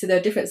 there's, like I said, there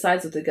are different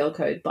sides of the girl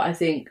code, but I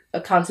think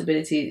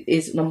accountability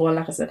is number one.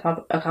 Like I said,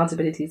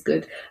 accountability is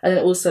good. And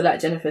then also, like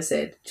Jennifer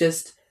said,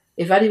 just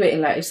evaluating,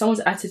 like if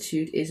someone's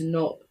attitude is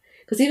not.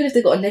 Because even if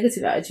they've got a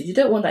negative attitude, you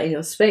don't want that in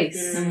your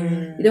space.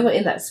 You don't want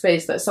in that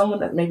space that someone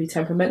that may be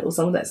temperamental,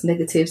 someone that's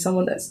negative,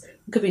 someone that's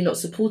could be not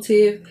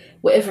supportive,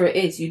 whatever it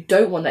is, you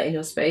don't want that in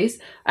your space.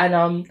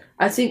 And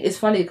I think it's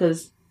funny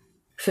because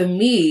for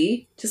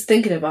me, just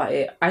thinking about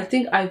it, I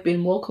think I've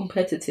been more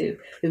competitive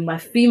with my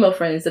female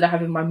friends than I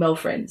have with my male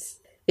friends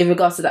in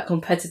regards to that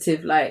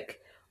competitive, like,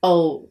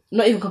 oh,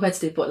 not even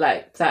competitive, but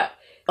like that.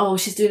 Oh,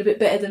 she's doing a bit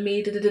better than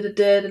me. And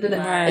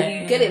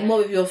you get it more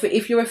with your.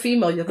 If you're a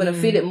female, you're gonna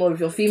feel it more with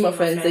your female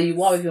friends than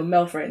you are with your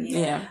male friends.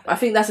 Yeah, I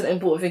think that's an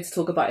important thing to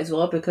talk about as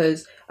well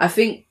because I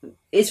think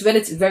it's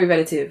relative, very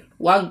relative.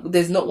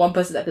 There's not one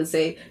person that can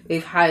say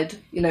they've had,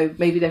 you know,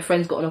 maybe their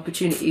friends got an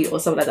opportunity or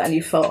something like that, and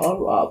you felt,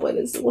 oh, but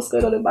what's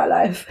going on in my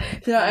life?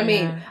 Do you know what I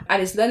mean?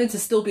 And it's learning to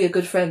still be a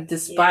good friend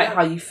despite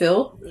how you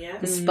feel,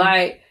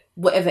 despite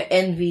whatever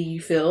envy you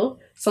feel.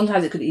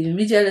 Sometimes it could even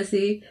be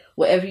jealousy,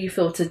 whatever you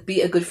feel, to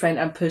be a good friend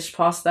and push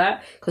past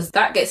that, because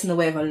that gets in the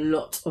way of a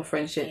lot of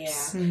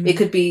friendships. It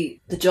could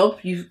be the job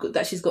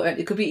that she's got,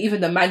 it could be even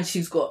the man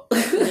she's got.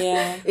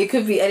 It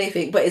could be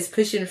anything, but it's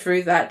pushing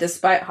through that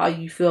despite how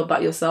you feel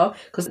about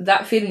yourself, because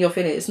that feeling you're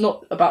feeling, it's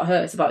not about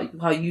her, it's about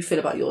how you feel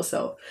about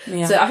yourself.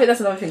 So I think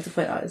that's another thing to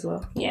point out as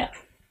well.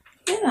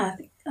 I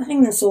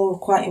think that's all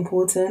quite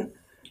important,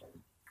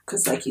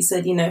 because like you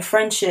said, you know,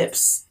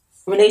 friendships,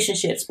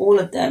 relationships, all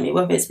of them,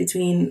 whether it's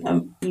between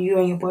you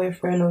and your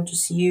boyfriend or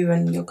just you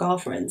and your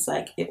girlfriends,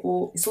 like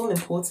it's all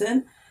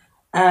important,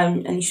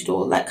 and you should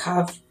all like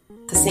have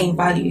the same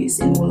values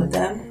in all of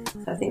them.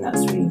 So I think that's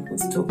really important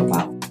to talk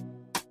about.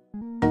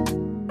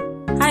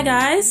 Hi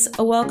guys,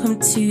 welcome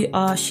to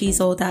our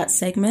She's All That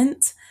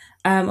segment.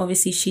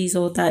 Obviously She's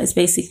All That is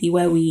basically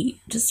where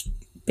we just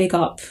big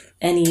up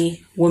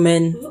any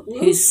woman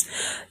who's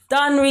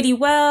done really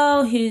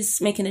well, who's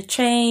making a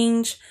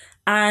change.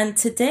 And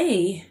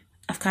today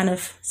I've kind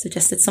of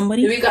suggested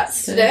somebody. Who we got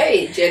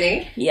today,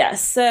 Jenny? Yeah,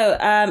 so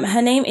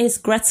her name is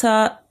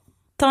Greta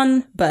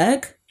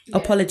Thunberg.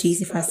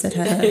 Apologies if I said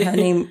her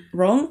name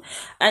wrong.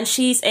 And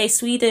she's a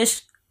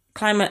Swedish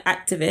climate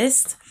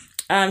activist.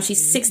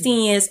 She's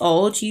 16 years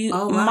old. You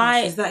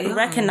might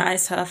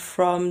recognize her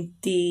from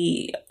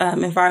the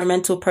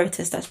environmental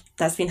protest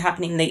that's been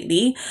happening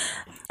lately.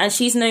 And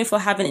she's known for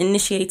having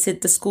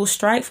initiated the school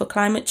strike for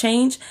climate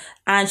change.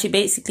 And she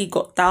basically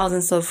got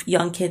thousands of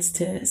young kids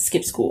to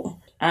skip school.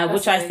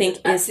 Which I think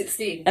is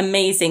 16.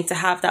 Amazing to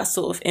have that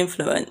sort of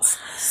influence.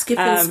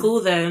 Skipping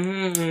school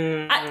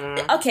then.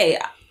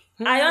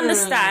 I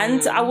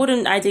understand. I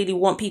wouldn't ideally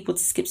want people to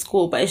skip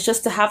school, but it's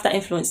just to have that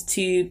influence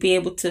to be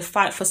able to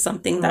fight for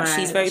something that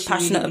she's very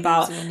passionate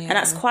about. And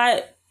that's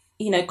quite,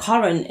 you know,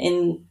 current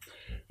in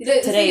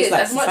today's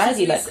like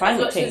society, like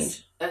climate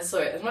change. As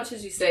much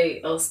as you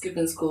say,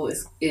 skipping school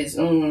is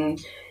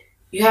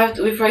you have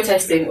to, with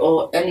protesting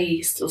or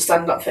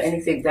stand up for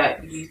anything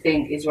that you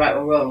think is right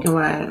or wrong.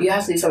 You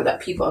have to do something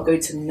that people are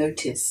going to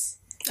notice.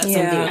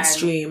 something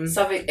extreme.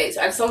 Something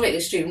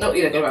extreme, not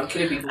go around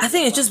killing people. I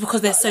think it's just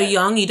because they're so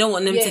young, you don't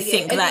want them to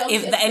think that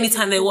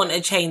anytime they want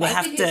a change, they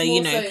have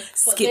to,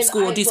 skip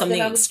school or do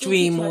something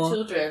extreme. Or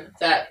children,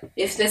 that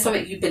if there's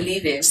something you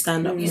believe in,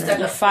 stand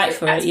up, fight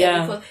for it.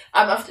 Yeah.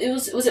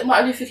 Because, was it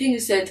Martin Luther King who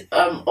said,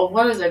 or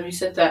one of them who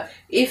said that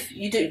if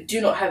you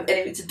do not have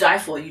anything to die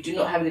for, you do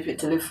not have anything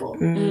to live for.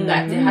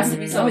 Like there has to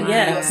be something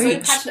you're so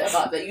passionate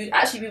about that you'd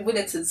actually be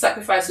willing to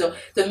sacrifice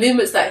the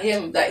movements that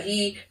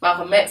he,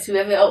 Malcolm X,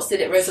 whoever else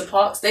did it, Rosa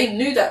Parks, they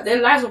knew that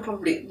their lives were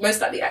probably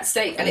most likely at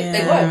stake, and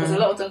they were, because a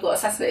lot of them got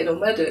assassinated or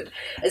murdered,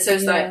 and so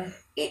it's like,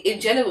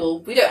 in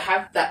general, we don't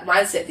have that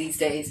mindset these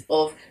days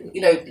of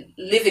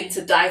living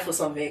to die for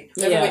something,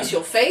 whether it's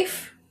your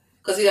faith.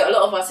 Because a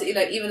lot of us,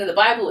 even in the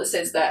Bible, it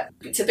says that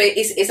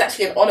it's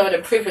actually an honor and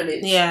a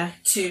privilege.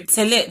 To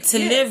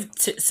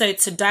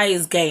die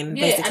is gain.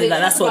 Basically,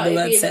 that's what the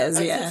word says.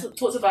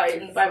 Talks about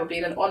it in the Bible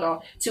being an honor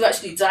to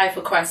actually die for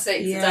Christ's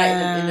sake, to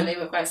die in the name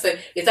of Christ. So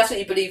if that's what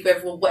you believe,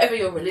 whatever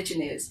your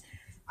religion is,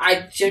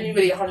 I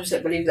genuinely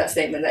 100% believe that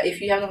statement. That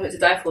if you have nothing to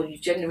die for, you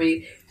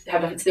genuinely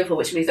have nothing to live for,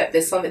 which means that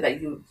there's something that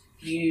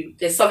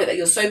there's something that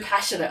you're so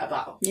passionate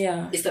about.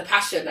 Yeah. It's the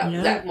passion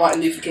that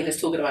Martin Luther King is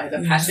talking about,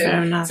 the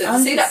passion. So to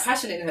see that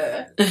passion in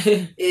her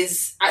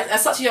is at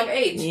such a young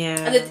age. Yeah.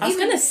 And I was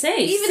going to say,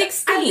 even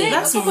 16.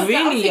 That's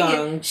really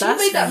young. She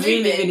made that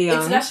really young.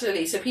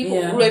 Internationally, so people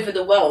all over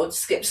the world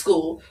skip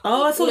school.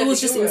 Oh, I thought it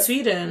was just in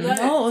Sweden. No,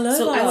 all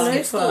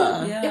over.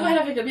 School. Yeah. If I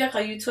have a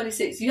Bianca, you're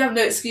 26, you have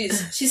no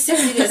excuse. She's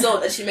 17 years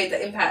old and she made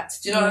that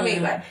impact. Do you know what I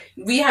mean? Like,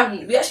 we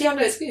actually have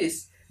no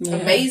excuse. Yeah.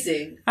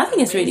 Amazing. I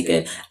think it's really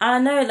good. I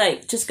know,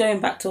 just going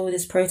back to all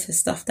this protest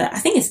stuff, that I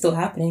think it's still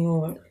happening,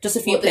 or just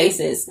a few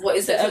places. What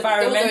is it?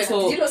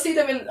 Environmental. Did you not see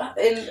them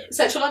in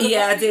Central London?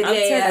 Yeah, I did.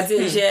 I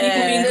did. Yeah,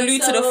 people being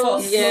glued to the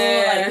floor.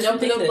 Yeah,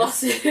 jumping on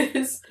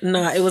buses.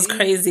 No, it was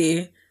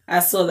crazy.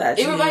 I saw that.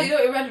 It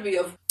reminded me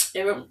of.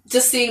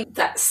 Just seeing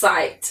that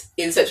site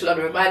in Central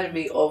London reminded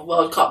me of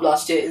World Cup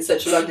last year in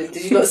Central London.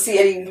 Did you not see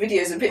any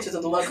videos and pictures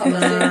of the World Cup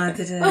last year? No, I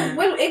didn't.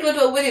 When England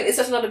were winning in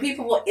Central London,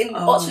 people were in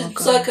Oxford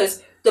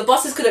Circus. The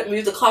buses couldn't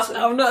move, the cars.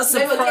 I'm not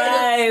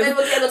surprised. They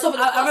were getting on top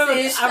of the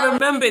buses. I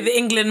remember the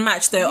England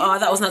match though. Yeah. Oh,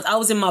 that was nice. I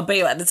was in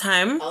Marbella at the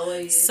time.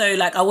 So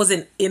I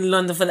wasn't in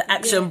London for the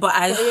action, but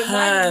I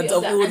heard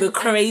of all the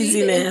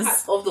craziness. The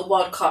impact of the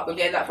World Cup and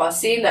getting that far.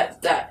 Seeing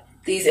that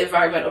these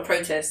environmental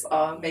protests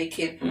are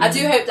making. I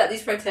do hope that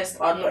these protests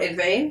are not in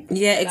vain.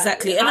 Yeah,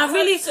 exactly. And I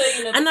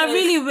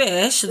really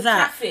wish that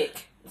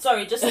traffic.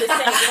 Sorry, just to say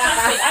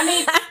traffic. I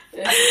mean,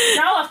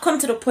 now I've come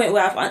to the point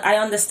where I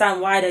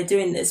understand why they're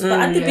doing this, but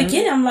at the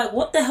beginning I'm like,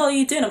 what the hell are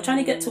you doing? I'm trying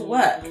to get to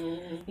work.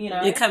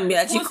 It can be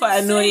actually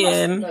quite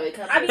annoying.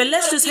 But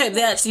let's just hope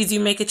they actually do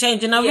make a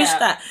change. And I wish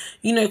that,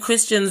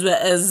 Christians were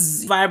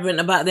as vibrant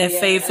about their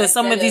faith as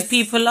some of these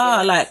people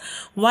are. Like,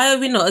 why are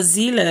we not as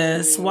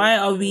zealous? Why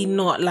are we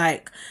not,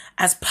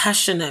 as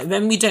passionate?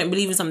 When we don't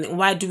believe in something,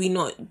 why do we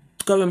not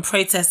go and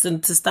protest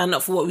and to stand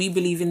up for what we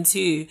believe in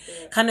too?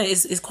 Kind of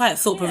is quite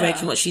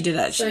thought-provoking what she did,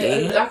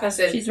 actually. So, like I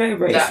said, she's very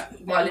brave.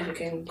 That Martin Luther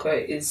King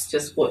quote is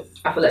just what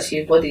I feel like she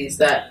embodies,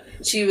 that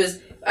she was...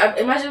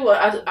 imagine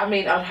what... I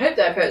mean, I hope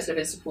that her parents have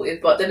been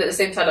supportive, but then at the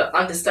same time,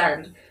 I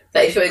understand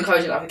that if you're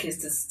encouraging other kids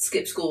to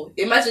skip school,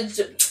 imagine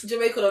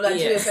Jamaican or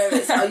Nigerian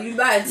parents. Are you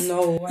mad?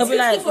 No. They'll be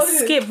like,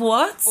 skip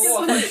what?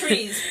 What?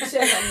 Trees.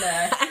 They'll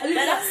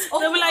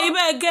be like, you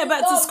better get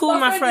back to school,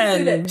 my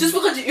friend. Just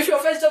because if your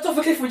friends jumped off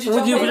a cliff, would you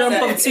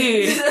jump off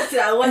too?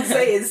 I was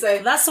saying, so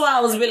that's why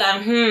I was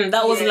like,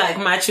 that was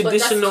my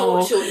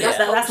traditional.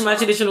 That's my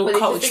traditional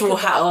cultural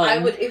hat on. I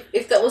would,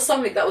 if that was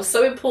something that was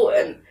so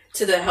important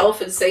to the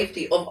health and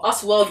safety of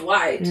us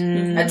worldwide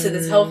and to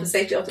the health and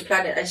safety of the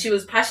planet, and she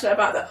was passionate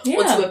about that,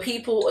 or to a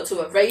people or to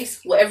a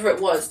race, whatever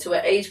it was, to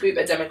an age group,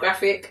 a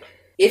demographic.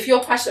 If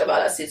you're passionate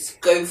about that, sis,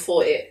 go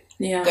for it.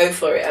 Yeah, go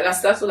for it, and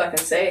that's all I can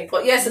say.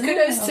 But so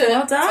kudos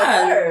to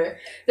her.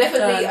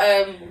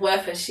 Definitely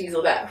worth a she's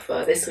or that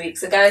for this week.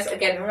 So guys,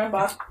 again,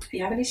 remember, if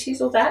you have any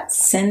she's or that,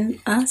 send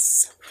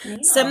us.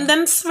 Send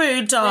them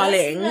through,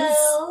 darlings.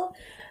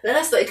 Let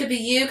us know. It could be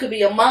you, could be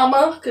your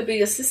mama, could be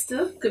your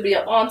sister, could be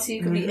your auntie,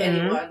 could be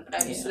anyone,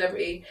 any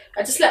celebrity.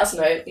 And just let us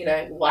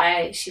know,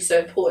 why she's so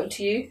important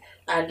to you.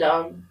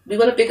 And we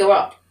want to big her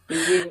up.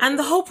 And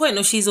the whole point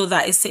of She's All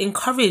That is to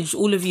encourage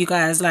all of you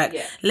guys,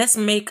 let's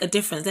make a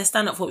difference. Let's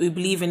stand up for what we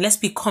believe in. Let's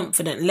be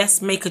confident.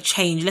 Let's make a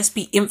change. Let's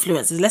be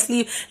influencers.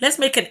 Let's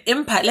make an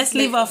impact. Let's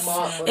leave our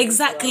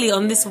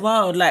on this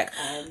world.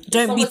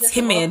 Don't be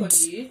timid.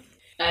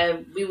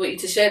 We want you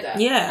to share that.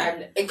 Yeah.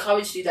 And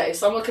encourage you that if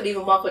someone can leave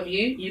a mark on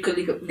you, you can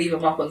leave a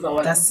mark on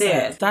someone else.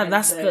 That's it.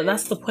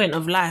 That's the point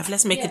of life.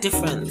 Let's make a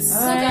difference. So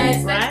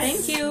guys,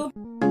 thank you.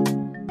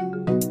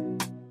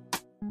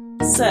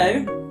 So,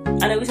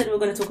 I know we said we were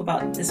going to talk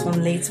about this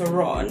one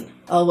later on.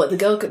 Oh, what, the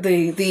girl,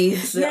 the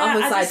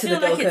other side to the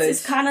girl code?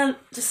 It's kind of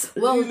just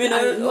looming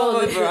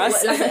over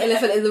us. Like an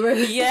elephant in the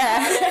room.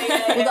 Yeah.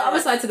 Well, the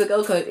other side to the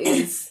girl code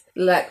is,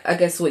 I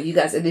guess what you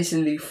guys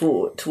initially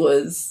thought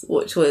was,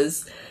 which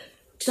was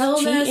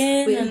Don't mess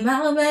with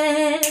my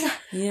man.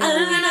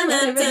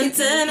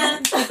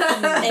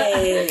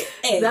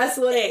 That's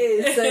what it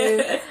is.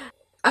 So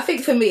I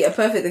think for me, a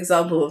perfect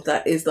example of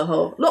that is the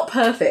whole, not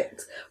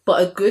perfect,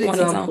 but a good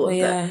example of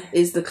that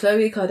is the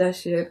Khloe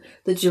Kardashian,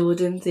 the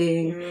Jordan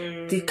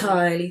thing, the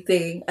Kylie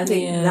thing. I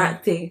think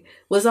that thing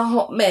was a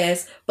hot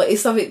mess, but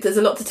it's something, there's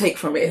a lot to take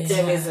from it.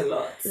 There is a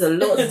lot. There's a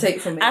lot to take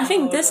from it. I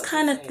think this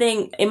kind of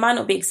thing, it might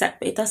not be exact,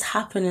 but it does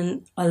happen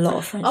in a lot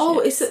of friendships.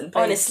 Oh, it's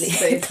honestly,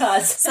 it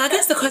does. So I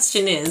guess the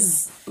question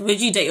is, would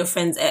you date your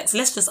friend's ex?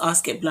 Let's just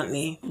ask it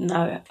bluntly.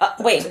 No.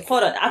 Wait,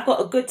 hold on. I've got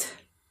a good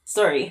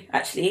story,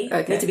 actually.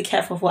 Okay. I need to be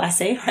careful of what I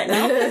say right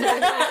now.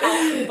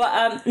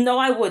 But no,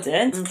 I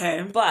wouldn't.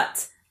 Okay.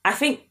 But I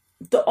think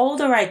the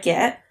older I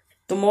get,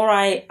 the more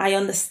I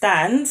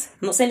understand.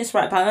 I'm not saying this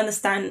right, but I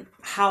understand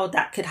how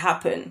that could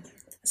happen.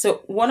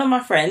 So one of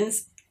my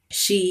friends,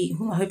 I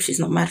hope she's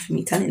not mad for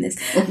me telling this.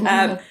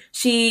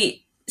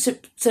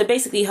 So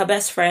basically her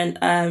best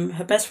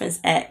friend's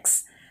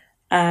ex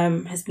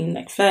has been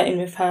like flirting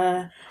with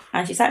her,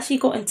 and she's actually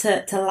gotten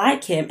to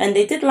like him, and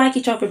they did like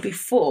each other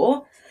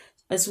before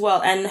as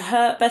well. And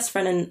her best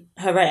friend and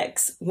her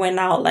ex went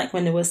out like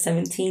when they were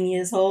 17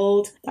 years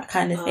old, that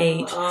kind of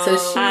age. So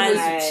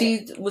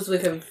she was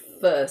with him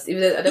first.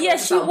 Even though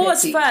she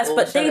was first,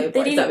 but they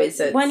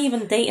weren't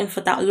even dating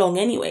for that long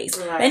anyways.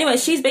 Right. But anyway,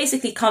 she's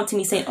basically come to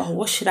me saying, oh,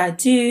 what should I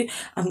do?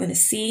 I'm going to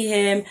see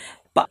him,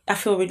 but I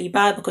feel really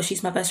bad because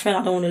she's my best friend.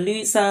 I don't want to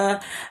lose her.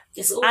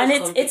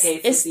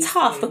 It's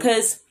tough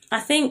because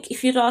I think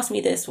if you'd asked me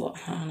this, 4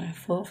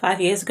 or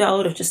 5 years ago, I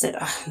would have just said,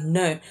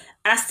 no.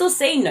 I still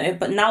say no,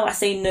 but now I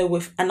say no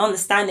with an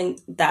understanding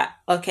that,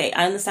 okay,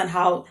 I understand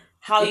how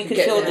you could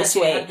feel this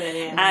way.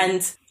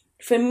 And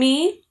for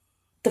me,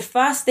 the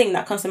first thing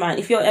that comes to mind,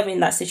 if you're ever in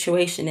that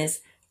situation,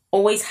 is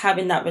always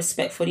having that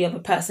respect for the other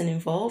person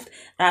involved.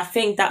 And I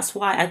think that's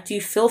why I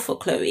do feel for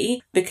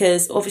Khloe,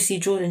 because obviously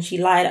Jordan, she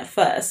lied at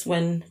first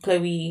when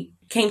Khloe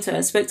came to her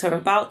and spoke to her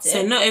about it.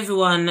 So not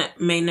everyone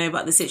may know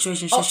about the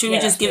situation. So should we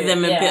just give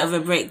them a bit of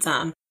a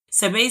breakdown?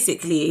 So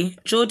basically,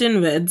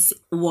 Jordan Woods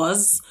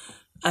was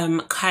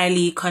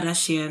Kylie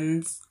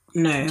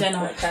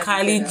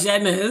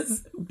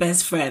Jenner's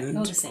best friend,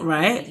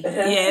 right?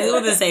 Yeah, it's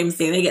all the same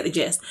thing. They get the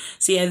gist.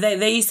 So yeah,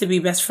 they used to be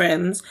best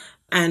friends,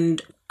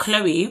 and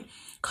Khloe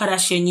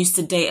Kardashian used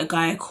to date a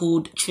guy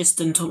called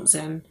Tristan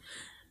Thompson.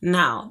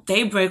 Now,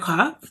 they broke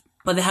up,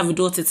 but they have a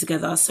daughter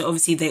together, so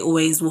obviously they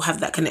always will have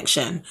that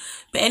connection.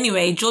 But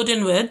anyway,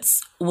 Jordan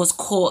Woods was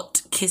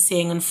caught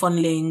kissing and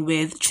fondling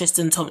with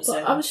Tristan Thompson.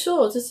 But I'm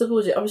sure, just to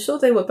bullshit, I'm sure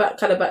they were back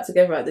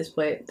together at this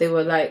point. They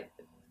were like,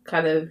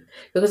 kind of,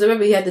 because I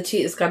remember he had the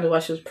cheating scandal while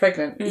she was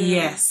pregnant.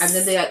 Yes. And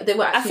then they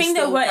were actually, I think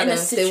they were in a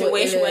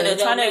situation where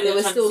they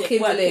were still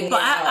kindling.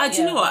 But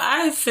do you know what?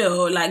 I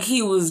feel like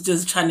he was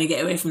just trying to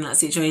get away from that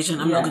situation.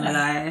 I'm not going to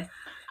lie.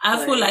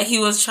 I feel like he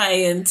was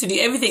trying to do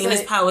everything in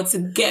his power to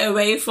get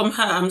away from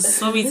her. I'm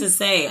sorry to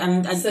say.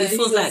 And it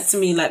feels like, to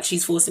me, like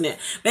she's forcing it.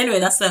 But anyway,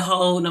 that's a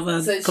whole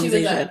nother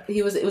conversation.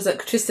 It was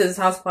at Tristan's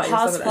house party.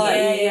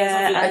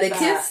 Yeah. And they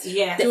kissed?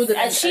 Yeah.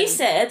 And she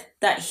said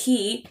that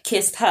he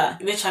kissed her.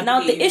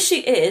 Now, the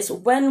issue is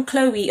when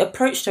Khloe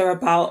approached her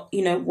about,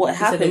 what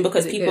happened,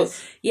 because people...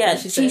 Yeah,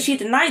 she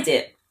denied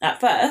it at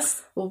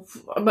first. Well,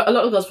 a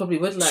lot of girls probably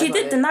would lie. She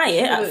did deny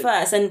it at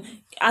first, and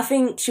I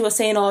think she was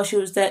saying, she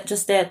was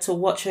just there to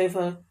watch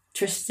over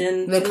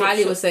Tristan. No,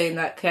 Kylie was saying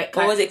that.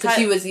 Or was it Kylie?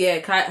 She was,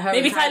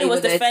 maybe Kylie was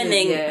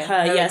defending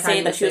her,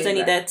 saying that she was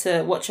only there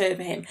to watch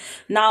over him.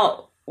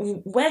 Now,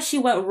 where she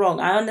went wrong,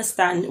 I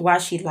understand why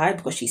she lied,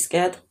 because she's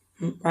scared,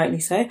 rightly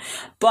so,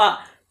 but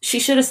she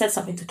should have said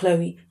something to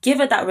Khloe. Give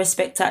her that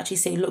respect to actually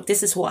say, look,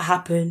 this is what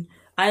happened.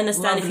 I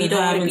understand if you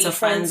don't want to be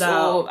friends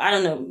or, I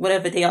don't know,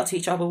 whatever they are to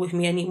each other with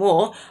me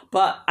anymore,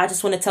 but I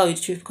just want to tell you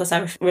the truth because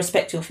I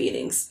respect your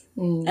feelings.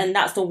 And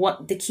that's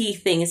the key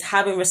thing, is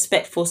having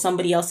respect for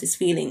somebody else's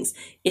feelings.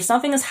 If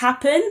something has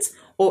happened,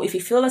 or if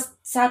you feel a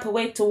type of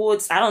way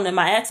towards, I don't know,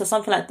 my ex or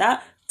something like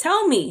that,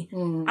 tell me.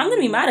 I'm going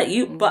to be mad at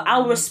you, but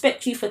I'll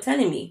respect you for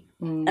telling me.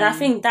 And I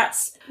think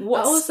that's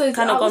what's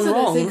kind of gone wrong. I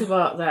also think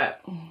about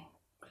that.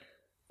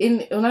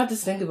 When I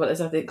just think about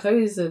this, I think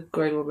Khloe's a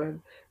grown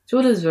woman.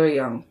 Jordan's very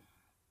young.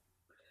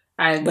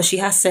 But she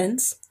has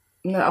sense.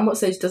 No, I'm not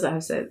saying she doesn't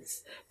have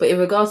sense. But in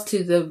regards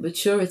to the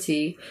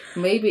maturity,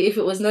 maybe if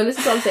it was... No,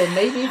 listen to what I'm saying.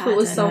 Maybe if it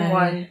was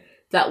someone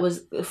that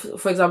was...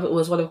 For example, it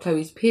was one of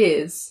Khloe's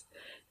peers...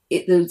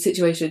 the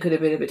situation could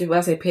have been a bit different. When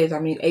I say peers, I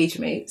mean age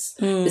mates.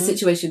 The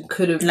situation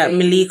could have like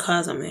Malika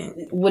or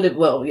something.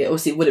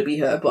 Obviously it wouldn't be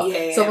her, but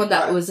someone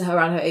that was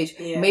around her age.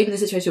 Yeah. Maybe the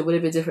situation would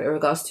have been different in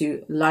regards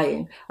to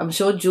lying. I'm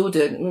sure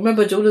Jordan.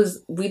 Remember,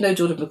 we know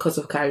Jordan because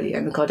of Kylie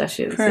and the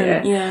Kardashians.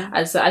 Yeah.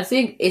 And so I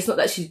think it's not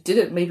that she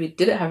didn't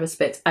have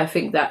respect. I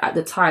think that at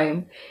the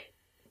time,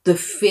 the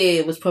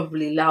fear was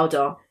probably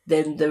louder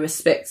than the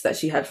respect that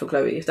she had for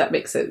Chloe, if that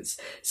makes sense.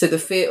 So the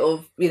fear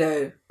of,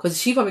 because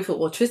she probably thought,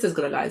 well, Tristan's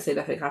going to lie and say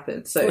nothing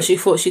happened. So she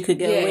thought she could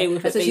get away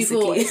with it, so basically.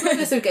 She thought, it's not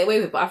just to get away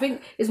with it, but I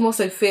think it's more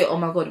so fear, oh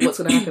my God, what's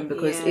going to happen?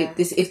 Because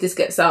if this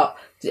gets out.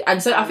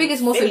 And so I think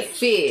it's more so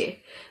fear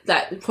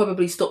that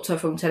probably stopped her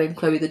from telling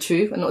Chloe the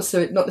truth, and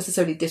not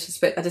necessarily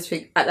disrespect. I just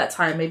think at that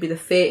time, maybe the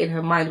fear in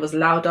her mind was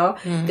louder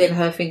than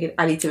her thinking,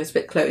 I need to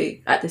respect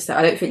Chloe at this time.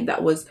 I don't think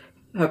that was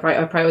her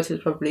priority.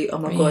 Was probably, oh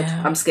my God,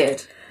 I'm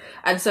scared.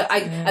 And so I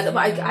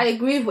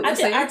agree with what you're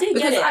saying. I didn't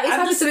get it.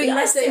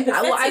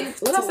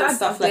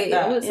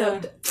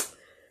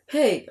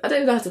 Hey, I don't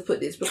even know how to put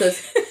this,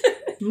 because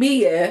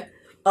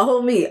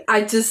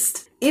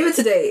even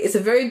today, it's a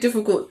very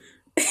difficult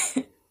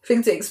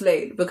thing to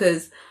explain,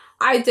 because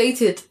I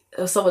dated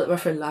someone that my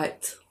friend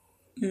liked.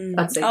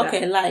 I'd say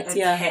okay, that. Liked,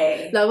 yeah.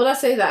 Okay. Now, when I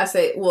say that, I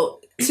say,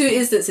 well, 2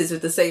 instances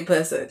with the same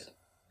person.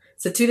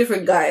 So 2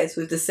 different guys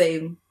with the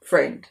same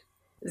friend.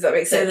 Does that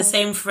make sense? So the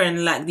same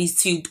friend, like these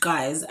 2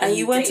 guys, and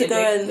you went to go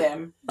and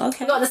them.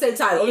 Okay, not at the same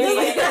time.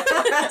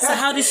 So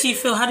how did she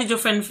feel? How did your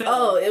friend feel?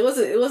 Oh, it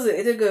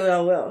didn't go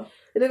that well.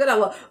 It didn't go that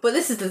well. But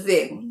this is the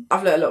thing.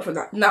 I've learned a lot from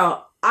that.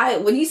 Now,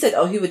 when you said,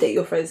 who would date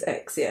your friend's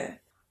ex? Yeah.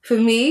 For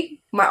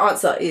me, my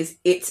answer is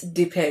it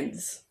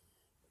depends.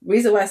 The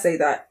reason why I say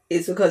that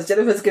is because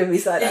Jennifer's giving me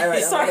side eye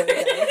right now.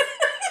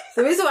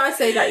 The reason why I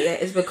say that,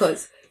 is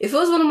because if it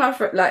was one of my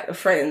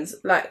friends,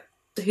 like,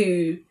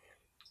 who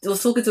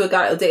was talking to a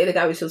guy or dating a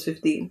guy when she was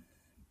 15,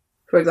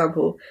 for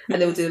example,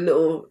 and they were doing a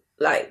little,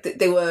 like,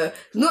 they were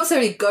not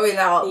necessarily going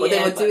out, but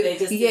they were doing,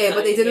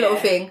 but they did a little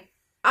thing,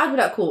 I'd be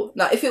like, cool.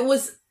 Now, if it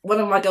was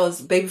one of my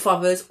girls' baby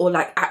fathers or,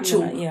 like,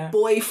 actual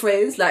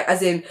boyfriends, like,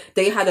 as in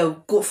they had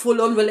a good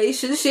full-on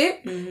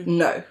relationship,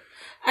 no.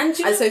 And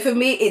so for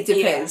me, it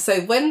depends.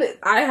 So when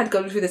I had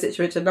gone through the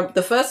situation,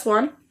 the first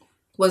one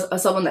was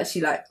someone that she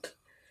liked.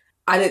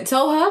 I didn't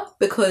tell her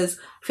because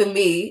for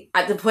me,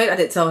 at the point I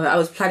didn't tell her, I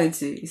was planning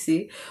to, you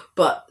see,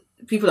 but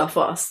people are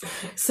fast.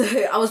 So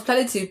I was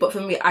planning to, but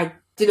for me, I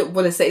didn't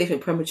want to say anything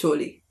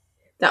prematurely.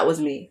 That was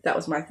me. That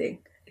was my thing.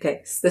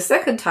 Okay. So the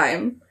second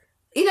time,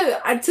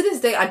 to this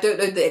day, I don't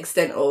know the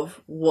extent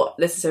of what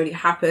necessarily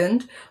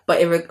happened, but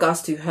in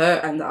regards to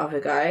her and the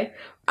other guy,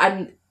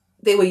 and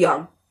they were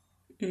young.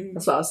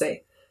 That's what I'll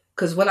say.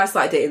 Because when I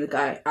started dating the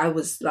guy, I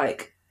was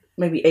like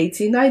maybe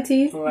 18,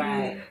 19.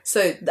 Right. So,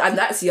 and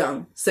that's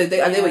young. So they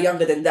were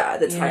younger than that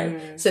at the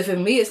time. So for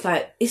me, it's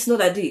like, it's not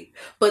that deep.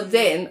 But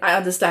then I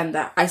understand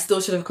that I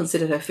still should have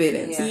considered her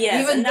feelings.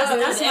 Yes, even though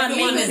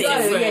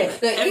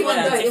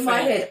in my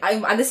head,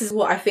 and this is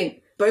what I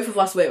think both of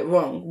us went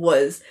wrong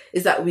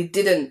is that we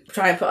didn't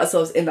try and put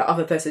ourselves in the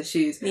other person's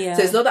shoes. Yeah.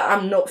 So it's not that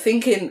I'm not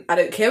thinking I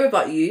don't care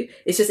about you.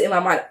 It's just in my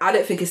mind, I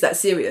don't think it's that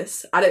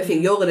serious. I don't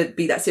think you're going to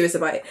be that serious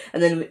about it.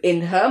 And then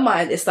in her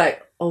mind, it's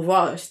like, oh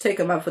wow, she take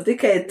a man for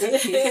dickhead.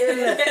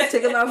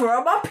 Take a man for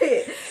a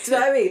muppet. Do you know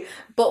what I mean?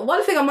 But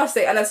one thing I must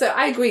say, and so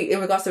I agree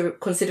in regards to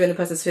considering the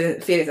person's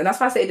feelings, and that's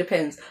why I say it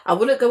depends. I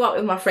wouldn't go out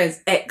with my friend's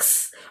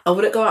ex. I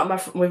wouldn't go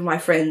out with my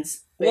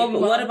friends.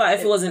 What about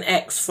if it was an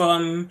ex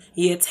from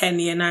year 10,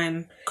 year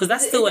 9? Because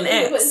that's still an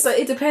ex. But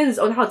it depends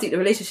on how deep the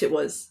relationship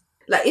was.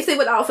 Like, if they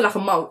went out for like a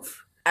month,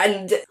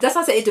 and that's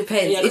why I say it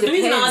depends. Yeah, the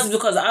reason I asked is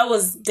because I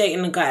was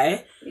dating a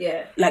guy.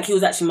 Yeah. Like, he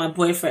was actually my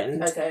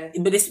boyfriend. Okay.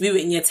 But we were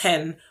in year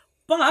 10.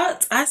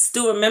 But I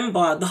still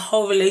remember the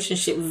whole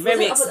relationship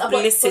very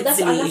explicitly. But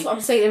that's what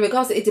I'm saying. In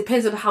regards to it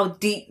depends on how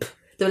deep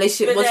the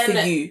relationship was for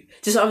you.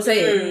 Just what I'm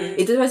saying.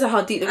 It depends on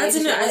how deep the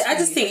relationship was. I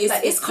just think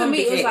it's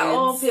complicated. For me, it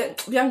was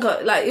like, Bianca,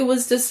 like, it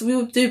was just, we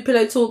would do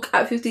pillow talk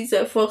at 50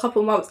 for a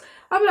couple of months.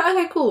 I'm like,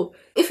 okay, cool.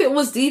 If it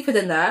was deeper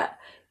than that,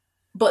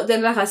 but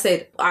then, like I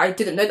said, I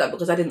didn't know that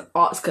because I didn't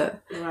ask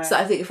her. Right. So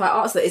I think if I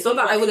asked her, it's not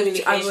that I would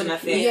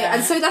have. Yeah,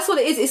 and so that's what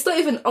it is. It's not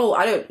even,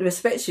 I don't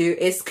respect you.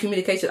 It's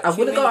communication. I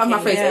wouldn't go out with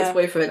my friend's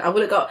ex-boyfriend. I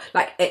wouldn't go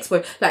like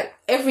ex-boyfriend. Like,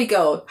 every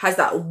girl has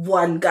that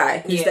one guy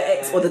who's the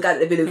ex or the guy that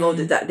they've been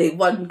involved in. That they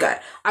one guy.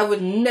 I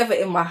would never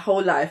in my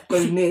whole life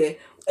go near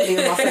any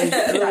of my friends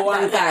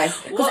one guy,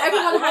 because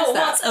everyone has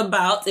that. What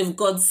about if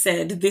God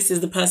said this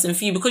is the person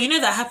for you? Because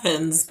that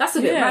happens. That's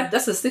a bit mad.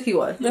 That's a sticky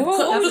one.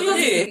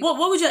 What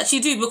would you actually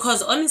do?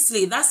 Because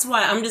honestly, that's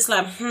why I'm just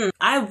like,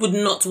 I would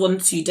not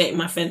want to date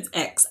my friend's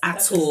ex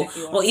at all,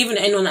 or even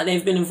anyone that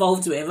they've been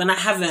involved with, and I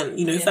haven't.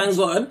 Thank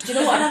God. Do you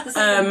know what I have to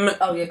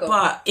say?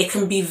 But it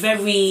can be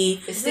very.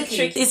 It's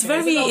tricky. It's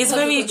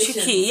very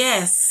tricky.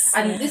 Yes,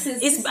 and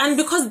and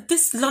because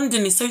this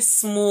London is so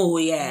small.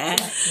 Yeah,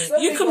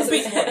 you can be.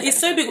 It's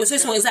so big, but so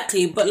small,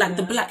 exactly. But like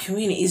the black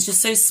community is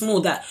just so small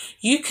that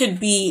you could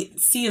be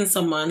seeing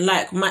someone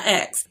like my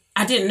ex.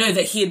 I didn't know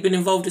that he had been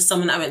involved with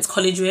someone I went to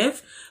college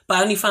with, but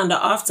I only found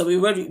out after. We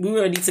were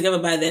already together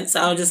by then,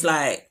 so I was just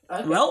like,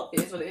 well,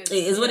 it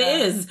is what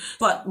it is.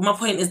 But my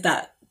point is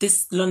that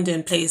this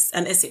London place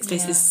and Essex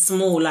place is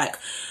small. Like,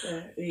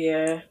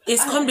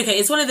 it's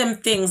complicated. It's one of them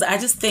things. I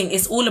just think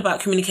it's all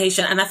about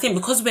communication. And I think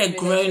because we're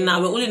grown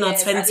now, we're all in our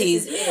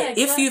 20s.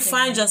 If you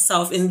find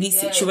yourself in these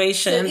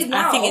situations,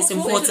 I think it's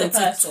important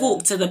to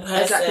talk to the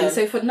person. Exactly.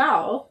 So for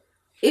now,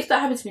 if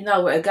that happened to me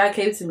now, where a guy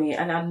came to me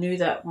and I knew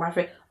that my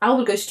friend, I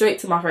would go straight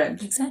to my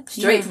friend.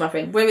 Exactly. Straight to my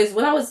friend. Whereas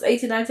when I was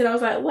 18, 19, I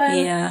was like, well...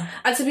 Yeah.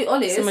 And to be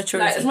honest, like,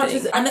 as much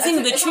as... And I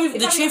think the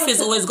truth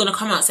is always going to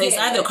come out. So it's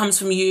either it comes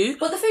from you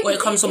or it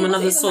comes from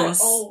another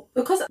source. Like,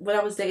 because when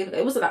I was dating,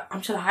 it wasn't like,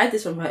 I'm trying to hide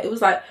this from her. It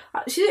was like,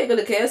 she ain't going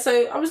to care,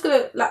 so I'm just going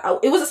to... like.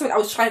 It wasn't something I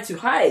was trying to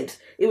hide.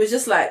 It was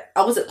just like,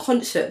 I wasn't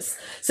conscious.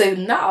 So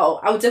now,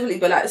 I would definitely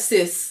be like,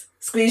 sis,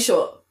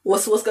 screenshot.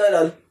 What's going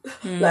on?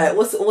 Like,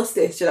 what's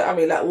this? Do you know what I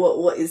mean? Like,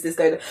 what is this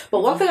going on?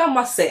 But one thing I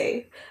must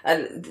say,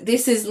 and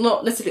this is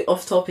not necessarily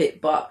off topic,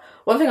 but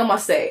one thing I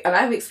must say, and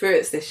I've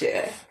experienced this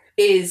year,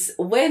 is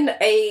when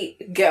a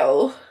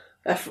girl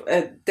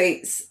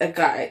dates a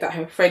guy that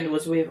her friend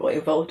was with or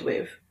involved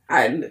with,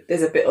 and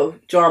there's a bit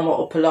of drama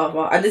or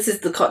palaver, and this is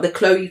the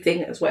Chloe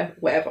thing as well,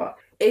 whatever,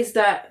 is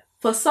that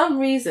for some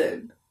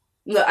reason,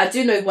 look, I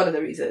do know one of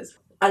the reasons,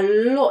 a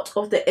lot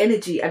of the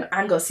energy and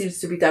anger seems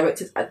to be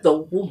directed at the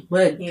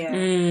woman.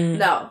 Yeah.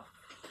 Now,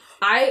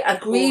 I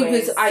agree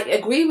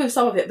with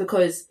some of it,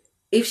 because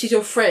if she's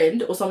your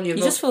friend or someone you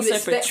just feel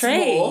so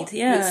betrayed.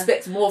 You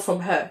expect more from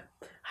her.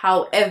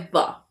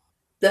 However,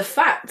 the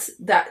fact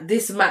that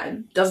this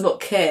man does not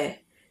care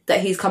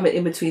that he's coming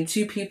in between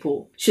two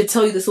people should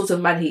tell you the sort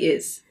of man he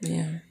is.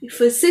 Yeah.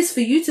 For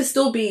you to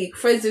still be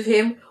friends with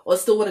him or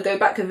still want to go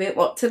back with him,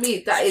 or to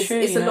me that is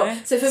it's a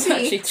lot. So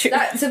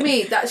for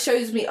me, that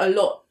shows me a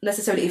lot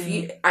necessarily. If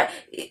you, I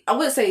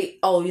wouldn't say,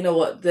 oh, you know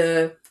what,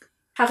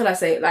 how can I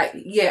say it? Like,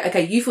 yeah,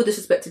 okay, you feel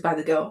disrespected by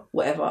the girl,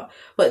 whatever.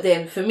 But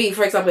then for me,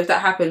 for example, if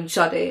that happened,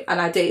 Sade,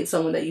 and I dated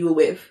someone that you were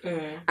with,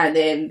 and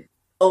then,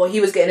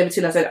 he was getting in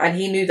between us, and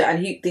he knew that,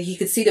 and he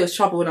could see there was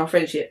trouble in our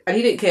friendship, and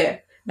he didn't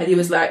care, and he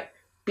was like,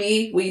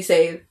 B, what you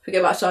say? Forget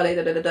about Sade,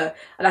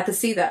 and I could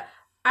see that.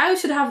 I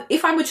should have,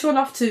 if I'm mature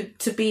enough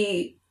to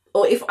be,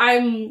 or if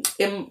I'm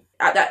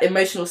at that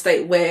emotional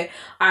state where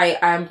I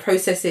am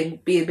processing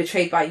being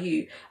betrayed by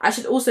you, I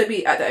should also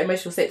be at that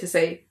emotional state to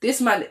say,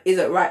 this man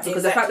isn't right,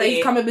 because the fact that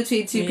he's coming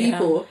between two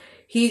people,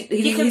 he's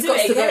got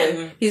to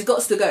go. He's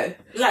got to go.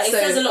 Like, it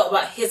says a lot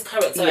about his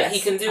character. Yes, he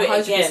can do 100%.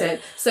 It again.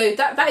 So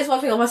that is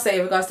one thing I must say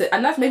in regards to,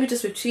 and that's maybe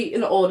just with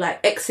cheating or like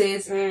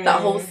exes.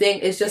 That whole thing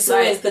is just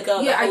like, the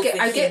girl. Yeah,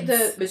 I get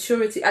the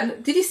maturity.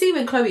 And did you see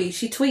when Chloe,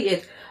 she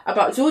tweeted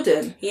about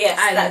Jordan? Yes,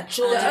 and that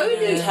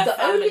Jordan.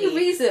 The only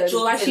reason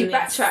why she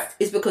backtracked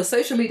is because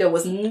social media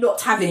was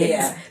not having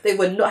it. They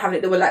were not having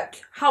it. They were like,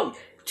 how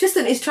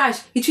Tristan is trash.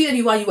 He treated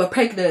you while you were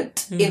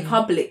pregnant in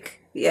public.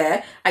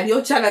 Yeah, and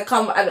you're trying to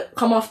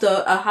come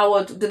after a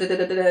Howard,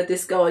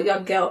 this girl, a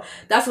young girl.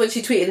 That's when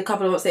she tweeted a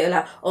couple of months later,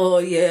 like, oh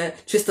yeah,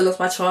 Tristan lost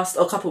my trust.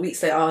 Or a couple of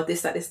weeks later, oh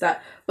this,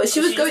 that. But she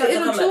was going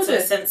in on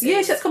Jordan. Yeah, she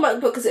had to come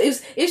out, because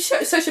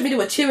if social media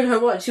were cheering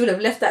her on, she would have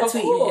left that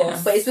tweet.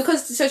 Yeah. But it's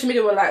because social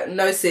media were like,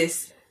 no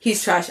sis,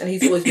 he's trash, and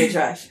he's always been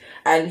trash,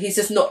 and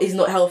he's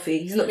not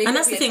healthy. He's not. And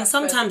that's the thing.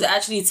 Sometimes it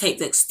actually takes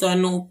the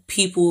external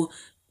people,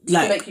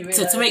 like,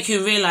 to make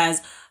you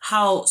realize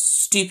how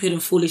stupid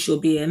and foolish you're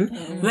being.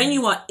 When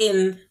you are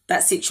in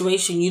that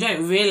situation, you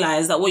don't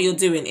realise that what you're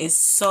doing is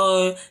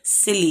so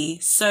silly.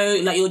 So,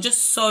 like, you're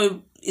just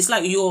so... It's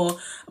like you're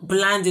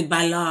blinded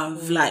by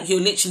love. Like, you're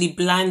literally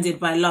blinded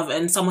by love,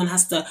 and someone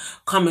has to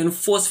come and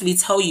forcefully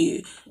tell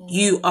you,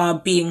 you are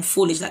being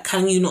foolish. Like,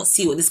 can you not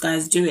see what this guy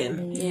is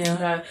doing? Yeah.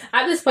 No.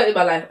 At this point in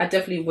my life, I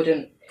definitely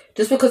wouldn't.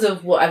 Just because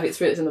of what I've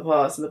experienced in the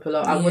past and the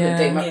pull-up, I wouldn't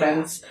date my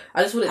friends.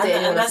 I just wouldn't date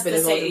anyone that's been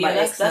involved in my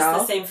ex now.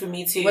 That's the same for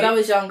me too. When I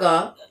was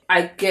younger,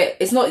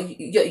 it's not,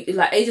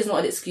 like, age is not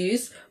an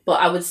excuse, but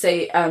I would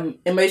say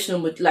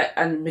emotional,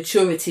 and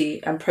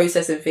maturity and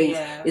processing things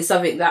is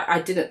something that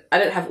I didn't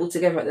have all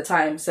together at the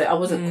time, so I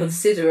wasn't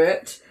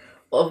considerate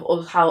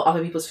of how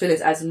other people's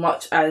feelings as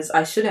much as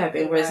I should have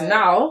been, whereas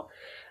now,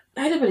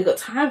 I haven't really got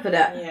time for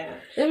that. Yeah.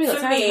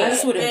 I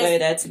just wouldn't go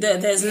there.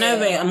 There's no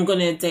way I'm going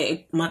to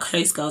date my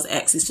close girl's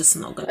ex. It's just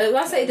not going to.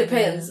 I say it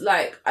depends.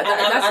 Like,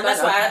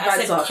 that's why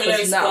I said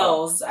close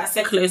girls. I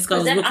said close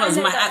girls because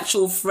my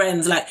actual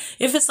friends, like,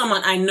 if it's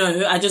someone I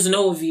know, I just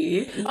know of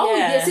you. Oh,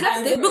 yeah. See,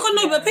 that's different.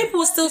 Because but people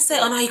will still say,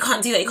 oh, no, you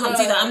can't do that. You can't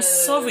do that. I'm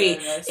sorry.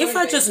 If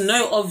I just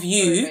know of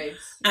you,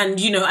 and,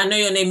 I know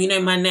your name, you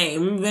know my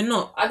name, we're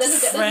not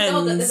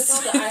friends. And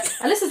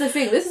this is the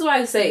thing. This is why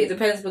I say it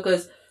depends,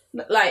 because...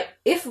 Like,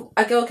 if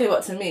a girl came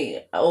up to me,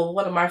 or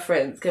one of my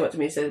friends came up to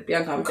me and said,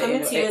 Bianca, I'm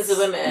dating your ex. As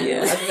a woman.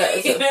 Yeah.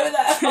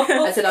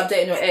 I said, I'm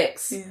dating your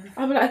ex. Yeah.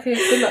 I'd be like, okay,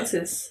 good luck,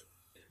 sis.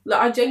 Like,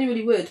 I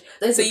genuinely would.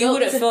 So you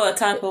wouldn't feel a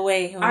type of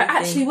way? I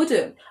actually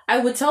wouldn't. I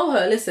would tell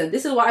her, listen,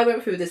 this is what I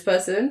went through with this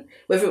person,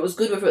 whether it was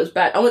good, whether it was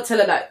bad. I wouldn't tell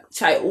her, like,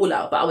 try it all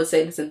out, but I would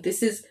say, listen,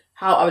 this is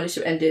how our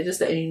relationship ended, just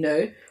letting you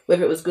know,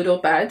 whether it was good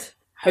or bad.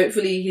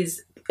 Hopefully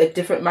he's a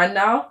different man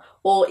now,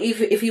 Or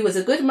if he was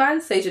a good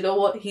man, say, you know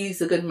what,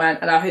 he's a good man,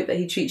 and I hope that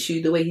he treats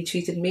you the way he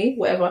treated me,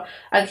 whatever,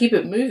 and keep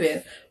it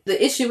moving.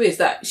 The issue is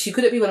that she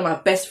couldn't be one of my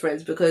best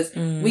friends because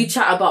we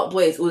chat about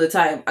boys all the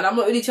time, and I'm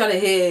not really trying to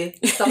hear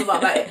stuff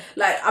about like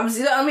I'm, you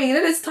know what I mean? You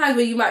know, there's times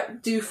where you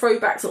might do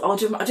throwbacks of,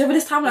 do you remember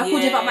this time when I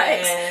called you about my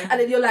ex, and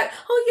then you're like,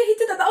 oh yeah, he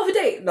did that the other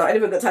day. No, I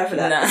never got time for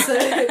that. Nah. So,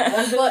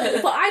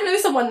 but I know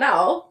someone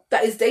now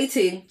that is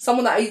dating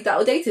someone that I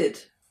dated.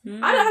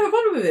 I don't have a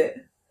problem with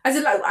it. As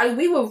in, like,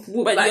 we were...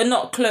 But like, you're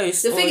not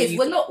close. The thing is,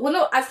 we're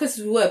not as close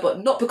as we were,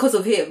 but not because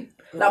of him.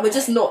 Like, we're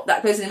just not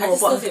that close anymore.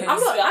 But I'm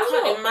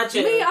not.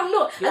 Imagine. Me, I'm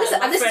not.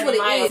 And this is what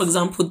it is. For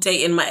example,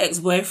 dating my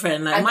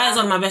ex-boyfriend. Like, Maya's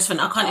one of my best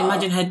friend. I can't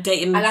imagine her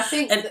dating an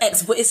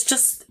ex, but it's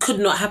just could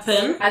not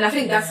happen. And I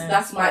think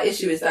that's my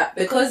issue, is that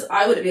because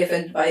I wouldn't be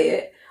offended by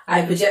it,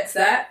 I project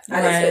that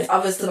and expect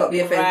others to not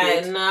be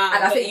offended. And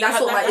I think that's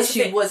what my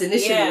issue was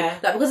initially.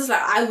 Like, because it's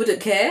like, I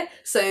wouldn't care.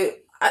 So...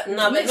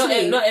 no, but not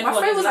everyone. My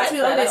friend was like to me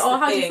the other day,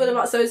 how do you feel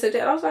about so-and-so day?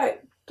 And I was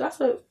like, that's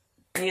what...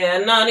 Yeah,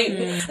 no,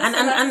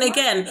 and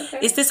again,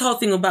 it's this whole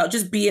thing about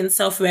just being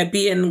self-aware,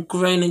 being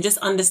grown, and just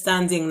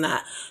understanding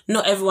that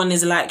not everyone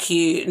is like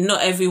you,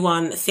 not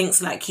everyone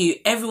thinks like you,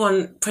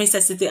 everyone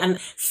processes it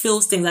and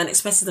feels things and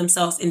expresses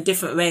themselves in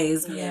different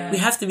ways. We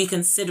have to be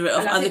considerate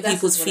of other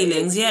people's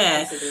feelings.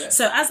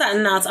 So as that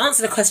now, to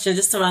answer the question,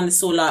 just to round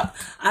this all up,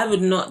 I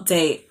would not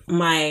date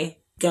my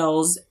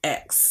girl's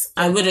ex.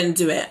 I wouldn't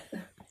do it.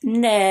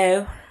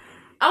 No.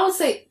 I would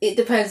say it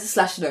depends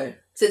 / no.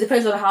 So it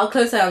depends on how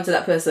close I am to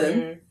that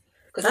person.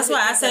 That's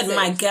why I said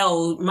my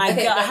girl. I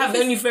have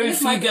only very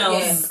few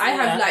girls. I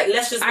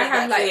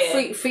have like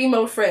 3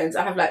 female friends.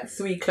 I have like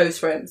 3 close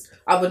friends.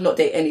 I would not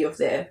date any of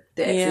their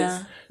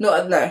exes.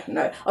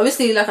 No.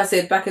 Obviously, like I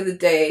said, back in the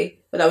day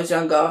when I was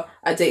younger,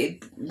 I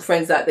dated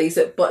friends that they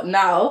said. But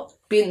now,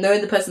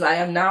 knowing the person that I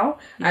am now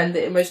and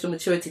the emotional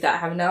maturity that I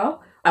have now,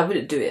 I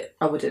wouldn't do it.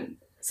 I wouldn't.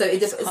 So it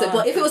just.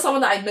 But if it was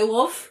someone that I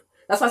know of.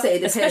 That's why I say it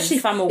depends. Especially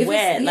if I'm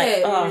aware.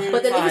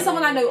 But then if it's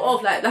someone I know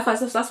of, like that's why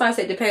I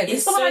say it depends. If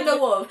it's someone I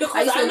know of,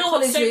 because I know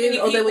college with,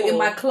 or they were in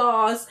my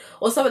class,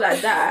 or something like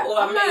that. Or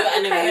I met you at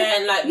an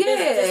event, like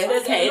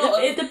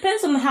it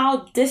depends on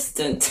how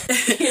distant.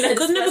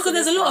 Because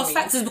there's a lot of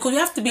factors. Because we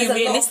have to be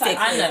realistic.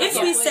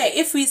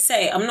 If we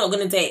say I'm not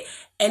going to date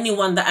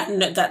anyone that I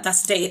know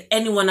that's dated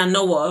anyone I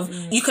know of,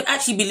 you could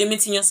actually be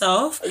limiting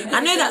yourself. I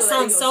know that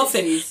sounds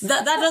selfish.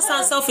 That does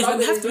sound selfish, but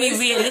we have to be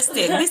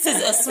realistic. This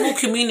is a small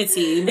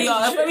community. We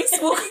are a very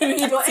small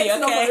community,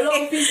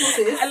 okay?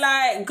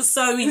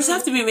 So we just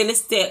have to be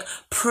realistic.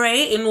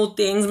 Pray in all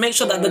things. Make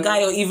sure that the guy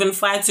you're even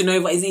fighting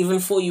over is even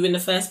for you in the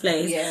first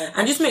place.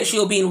 And just make sure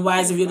you're being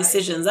wise with your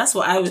decisions. That's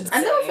what I would say.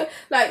 I know,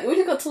 we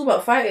just got to talk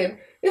about fighting.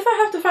 If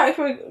I have to fight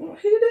for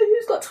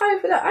who's got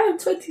time for that? I am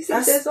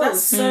 26 years old.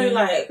 That's so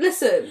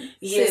listen,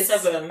 year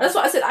 7. That's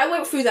what I said. I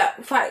went through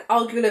that fight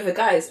arguing over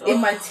guys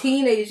in my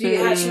teenage years.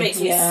 It actually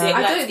makes me sick.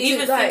 I don't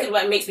even think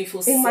about it makes me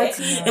feel sick.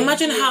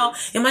 Imagine how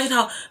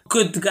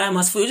good the guy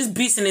must feel. Just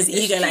boosting his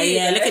ego,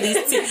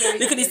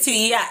 look at these two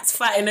yats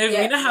fighting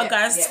over. You know how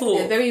guys talk.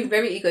 They're very,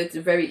 very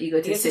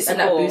egotistic, and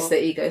that boosts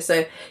their ego.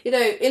 So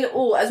in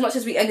all, as much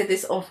as we ended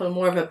this off on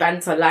more of a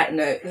banter light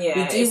note,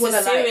 we do want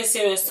to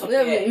serious topic.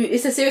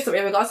 It's a serious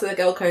topic in regards to the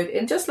girl code,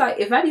 and just like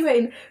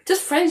evaluating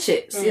just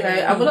friendships,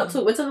 and we're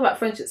talking about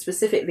friendships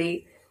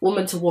specifically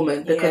woman to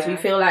woman, because we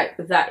feel like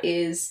that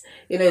is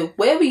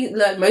where we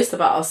learn most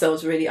about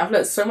ourselves. Really, I've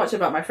learned so much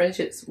about my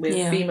friendships with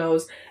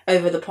females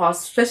over the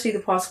past, especially the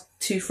past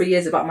 2-3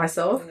 years, about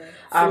myself.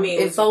 For me,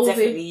 it was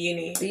definitely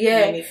uni.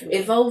 Uni for me.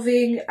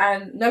 Evolving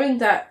and knowing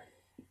that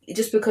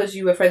just because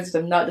you were friends with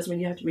them now doesn't mean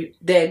you have to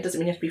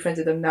be friends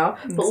with them now.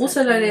 Exactly, but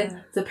also learning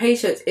the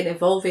patience in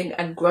evolving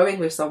and growing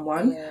with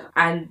someone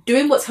and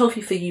doing what's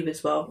healthy for you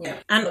as well.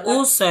 And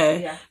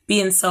also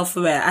being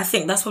self-aware. I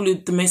think that's probably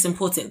the most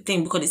important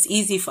thing, because it's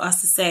easy for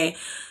us to say,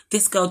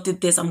 this girl did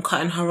this, I'm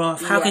cutting her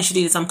off. How can she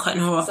do this? I'm cutting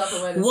her off.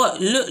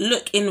 What?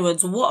 Look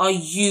inwards. What are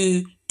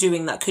you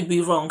doing that could be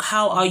wrong?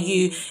 How are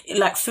you?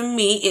 Like, for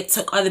me, it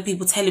took other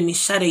people telling me,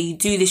 Shadow, you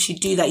do this, you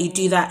do that, you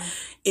do that.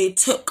 It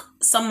took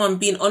someone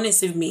being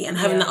honest with me and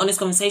having that honest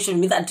conversation with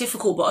me, that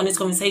difficult but honest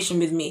conversation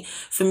with me,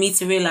 for me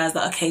to realise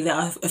that, okay, there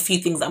are a few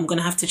things that I'm going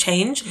to have to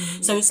change.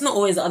 So it's not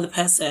always the other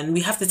person.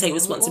 We have to take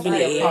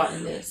responsibility.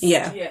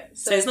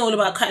 So it's not all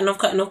about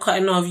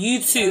cutting off.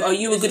 You too, are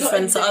you a good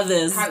friend to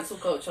others? Cancel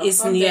culture.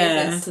 It's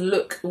to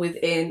look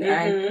within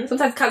and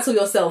sometimes cancel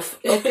yourself,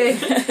 okay?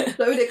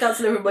 Not really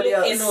cancel everybody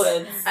else.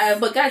 Inwards.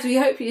 But guys, we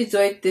hope you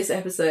enjoyed this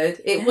episode.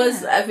 It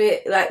was a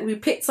bit like, we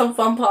picked some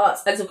fun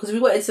parts, and because we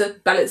wanted to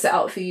balance it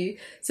out for you.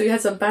 So we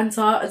had some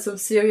banter and some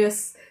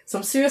serious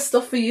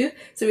stuff for you.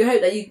 So we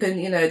hope that you can,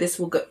 this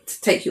will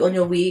take you on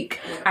your week.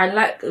 And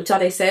like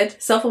Jade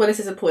said, self-awareness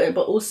is important,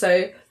 but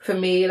also for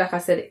me, like I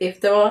said, if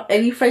there are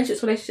any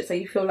relationships that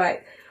you feel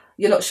like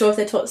you're not sure if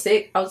they're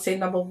toxic, I would say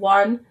number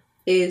 1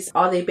 is,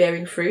 are they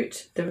bearing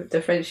fruit,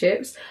 the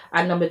friendships?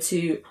 And number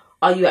 2,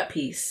 are you at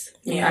peace?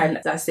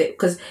 And that's it.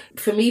 Because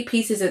for me,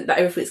 peace isn't that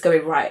everything's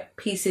going right.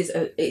 Peace is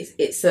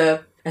it's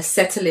a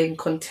settling,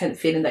 content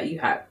feeling that you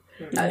have.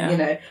 you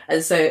know.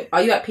 And so,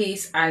 are you at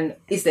peace? And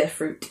is there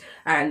fruit?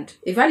 And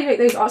evaluate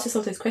those, ask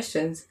yourself those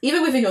questions.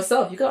 Even within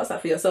yourself, you can ask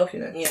that for yourself, you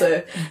know. Yeah.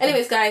 So,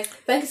 anyways, guys,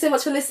 thank you so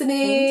much for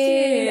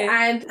listening.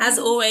 And as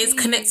always,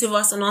 connect with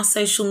us on our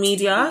social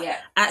media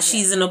at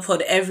She's in a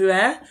Pod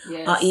everywhere.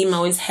 Yes. Our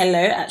email is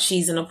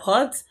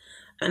hello@she'sinapod.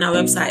 And our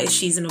website is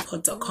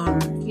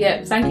she'sinapod.com.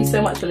 Yeah, thank you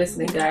so much for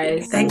listening,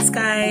 guys. Thanks,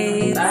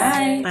 guys.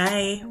 Bye.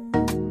 Bye.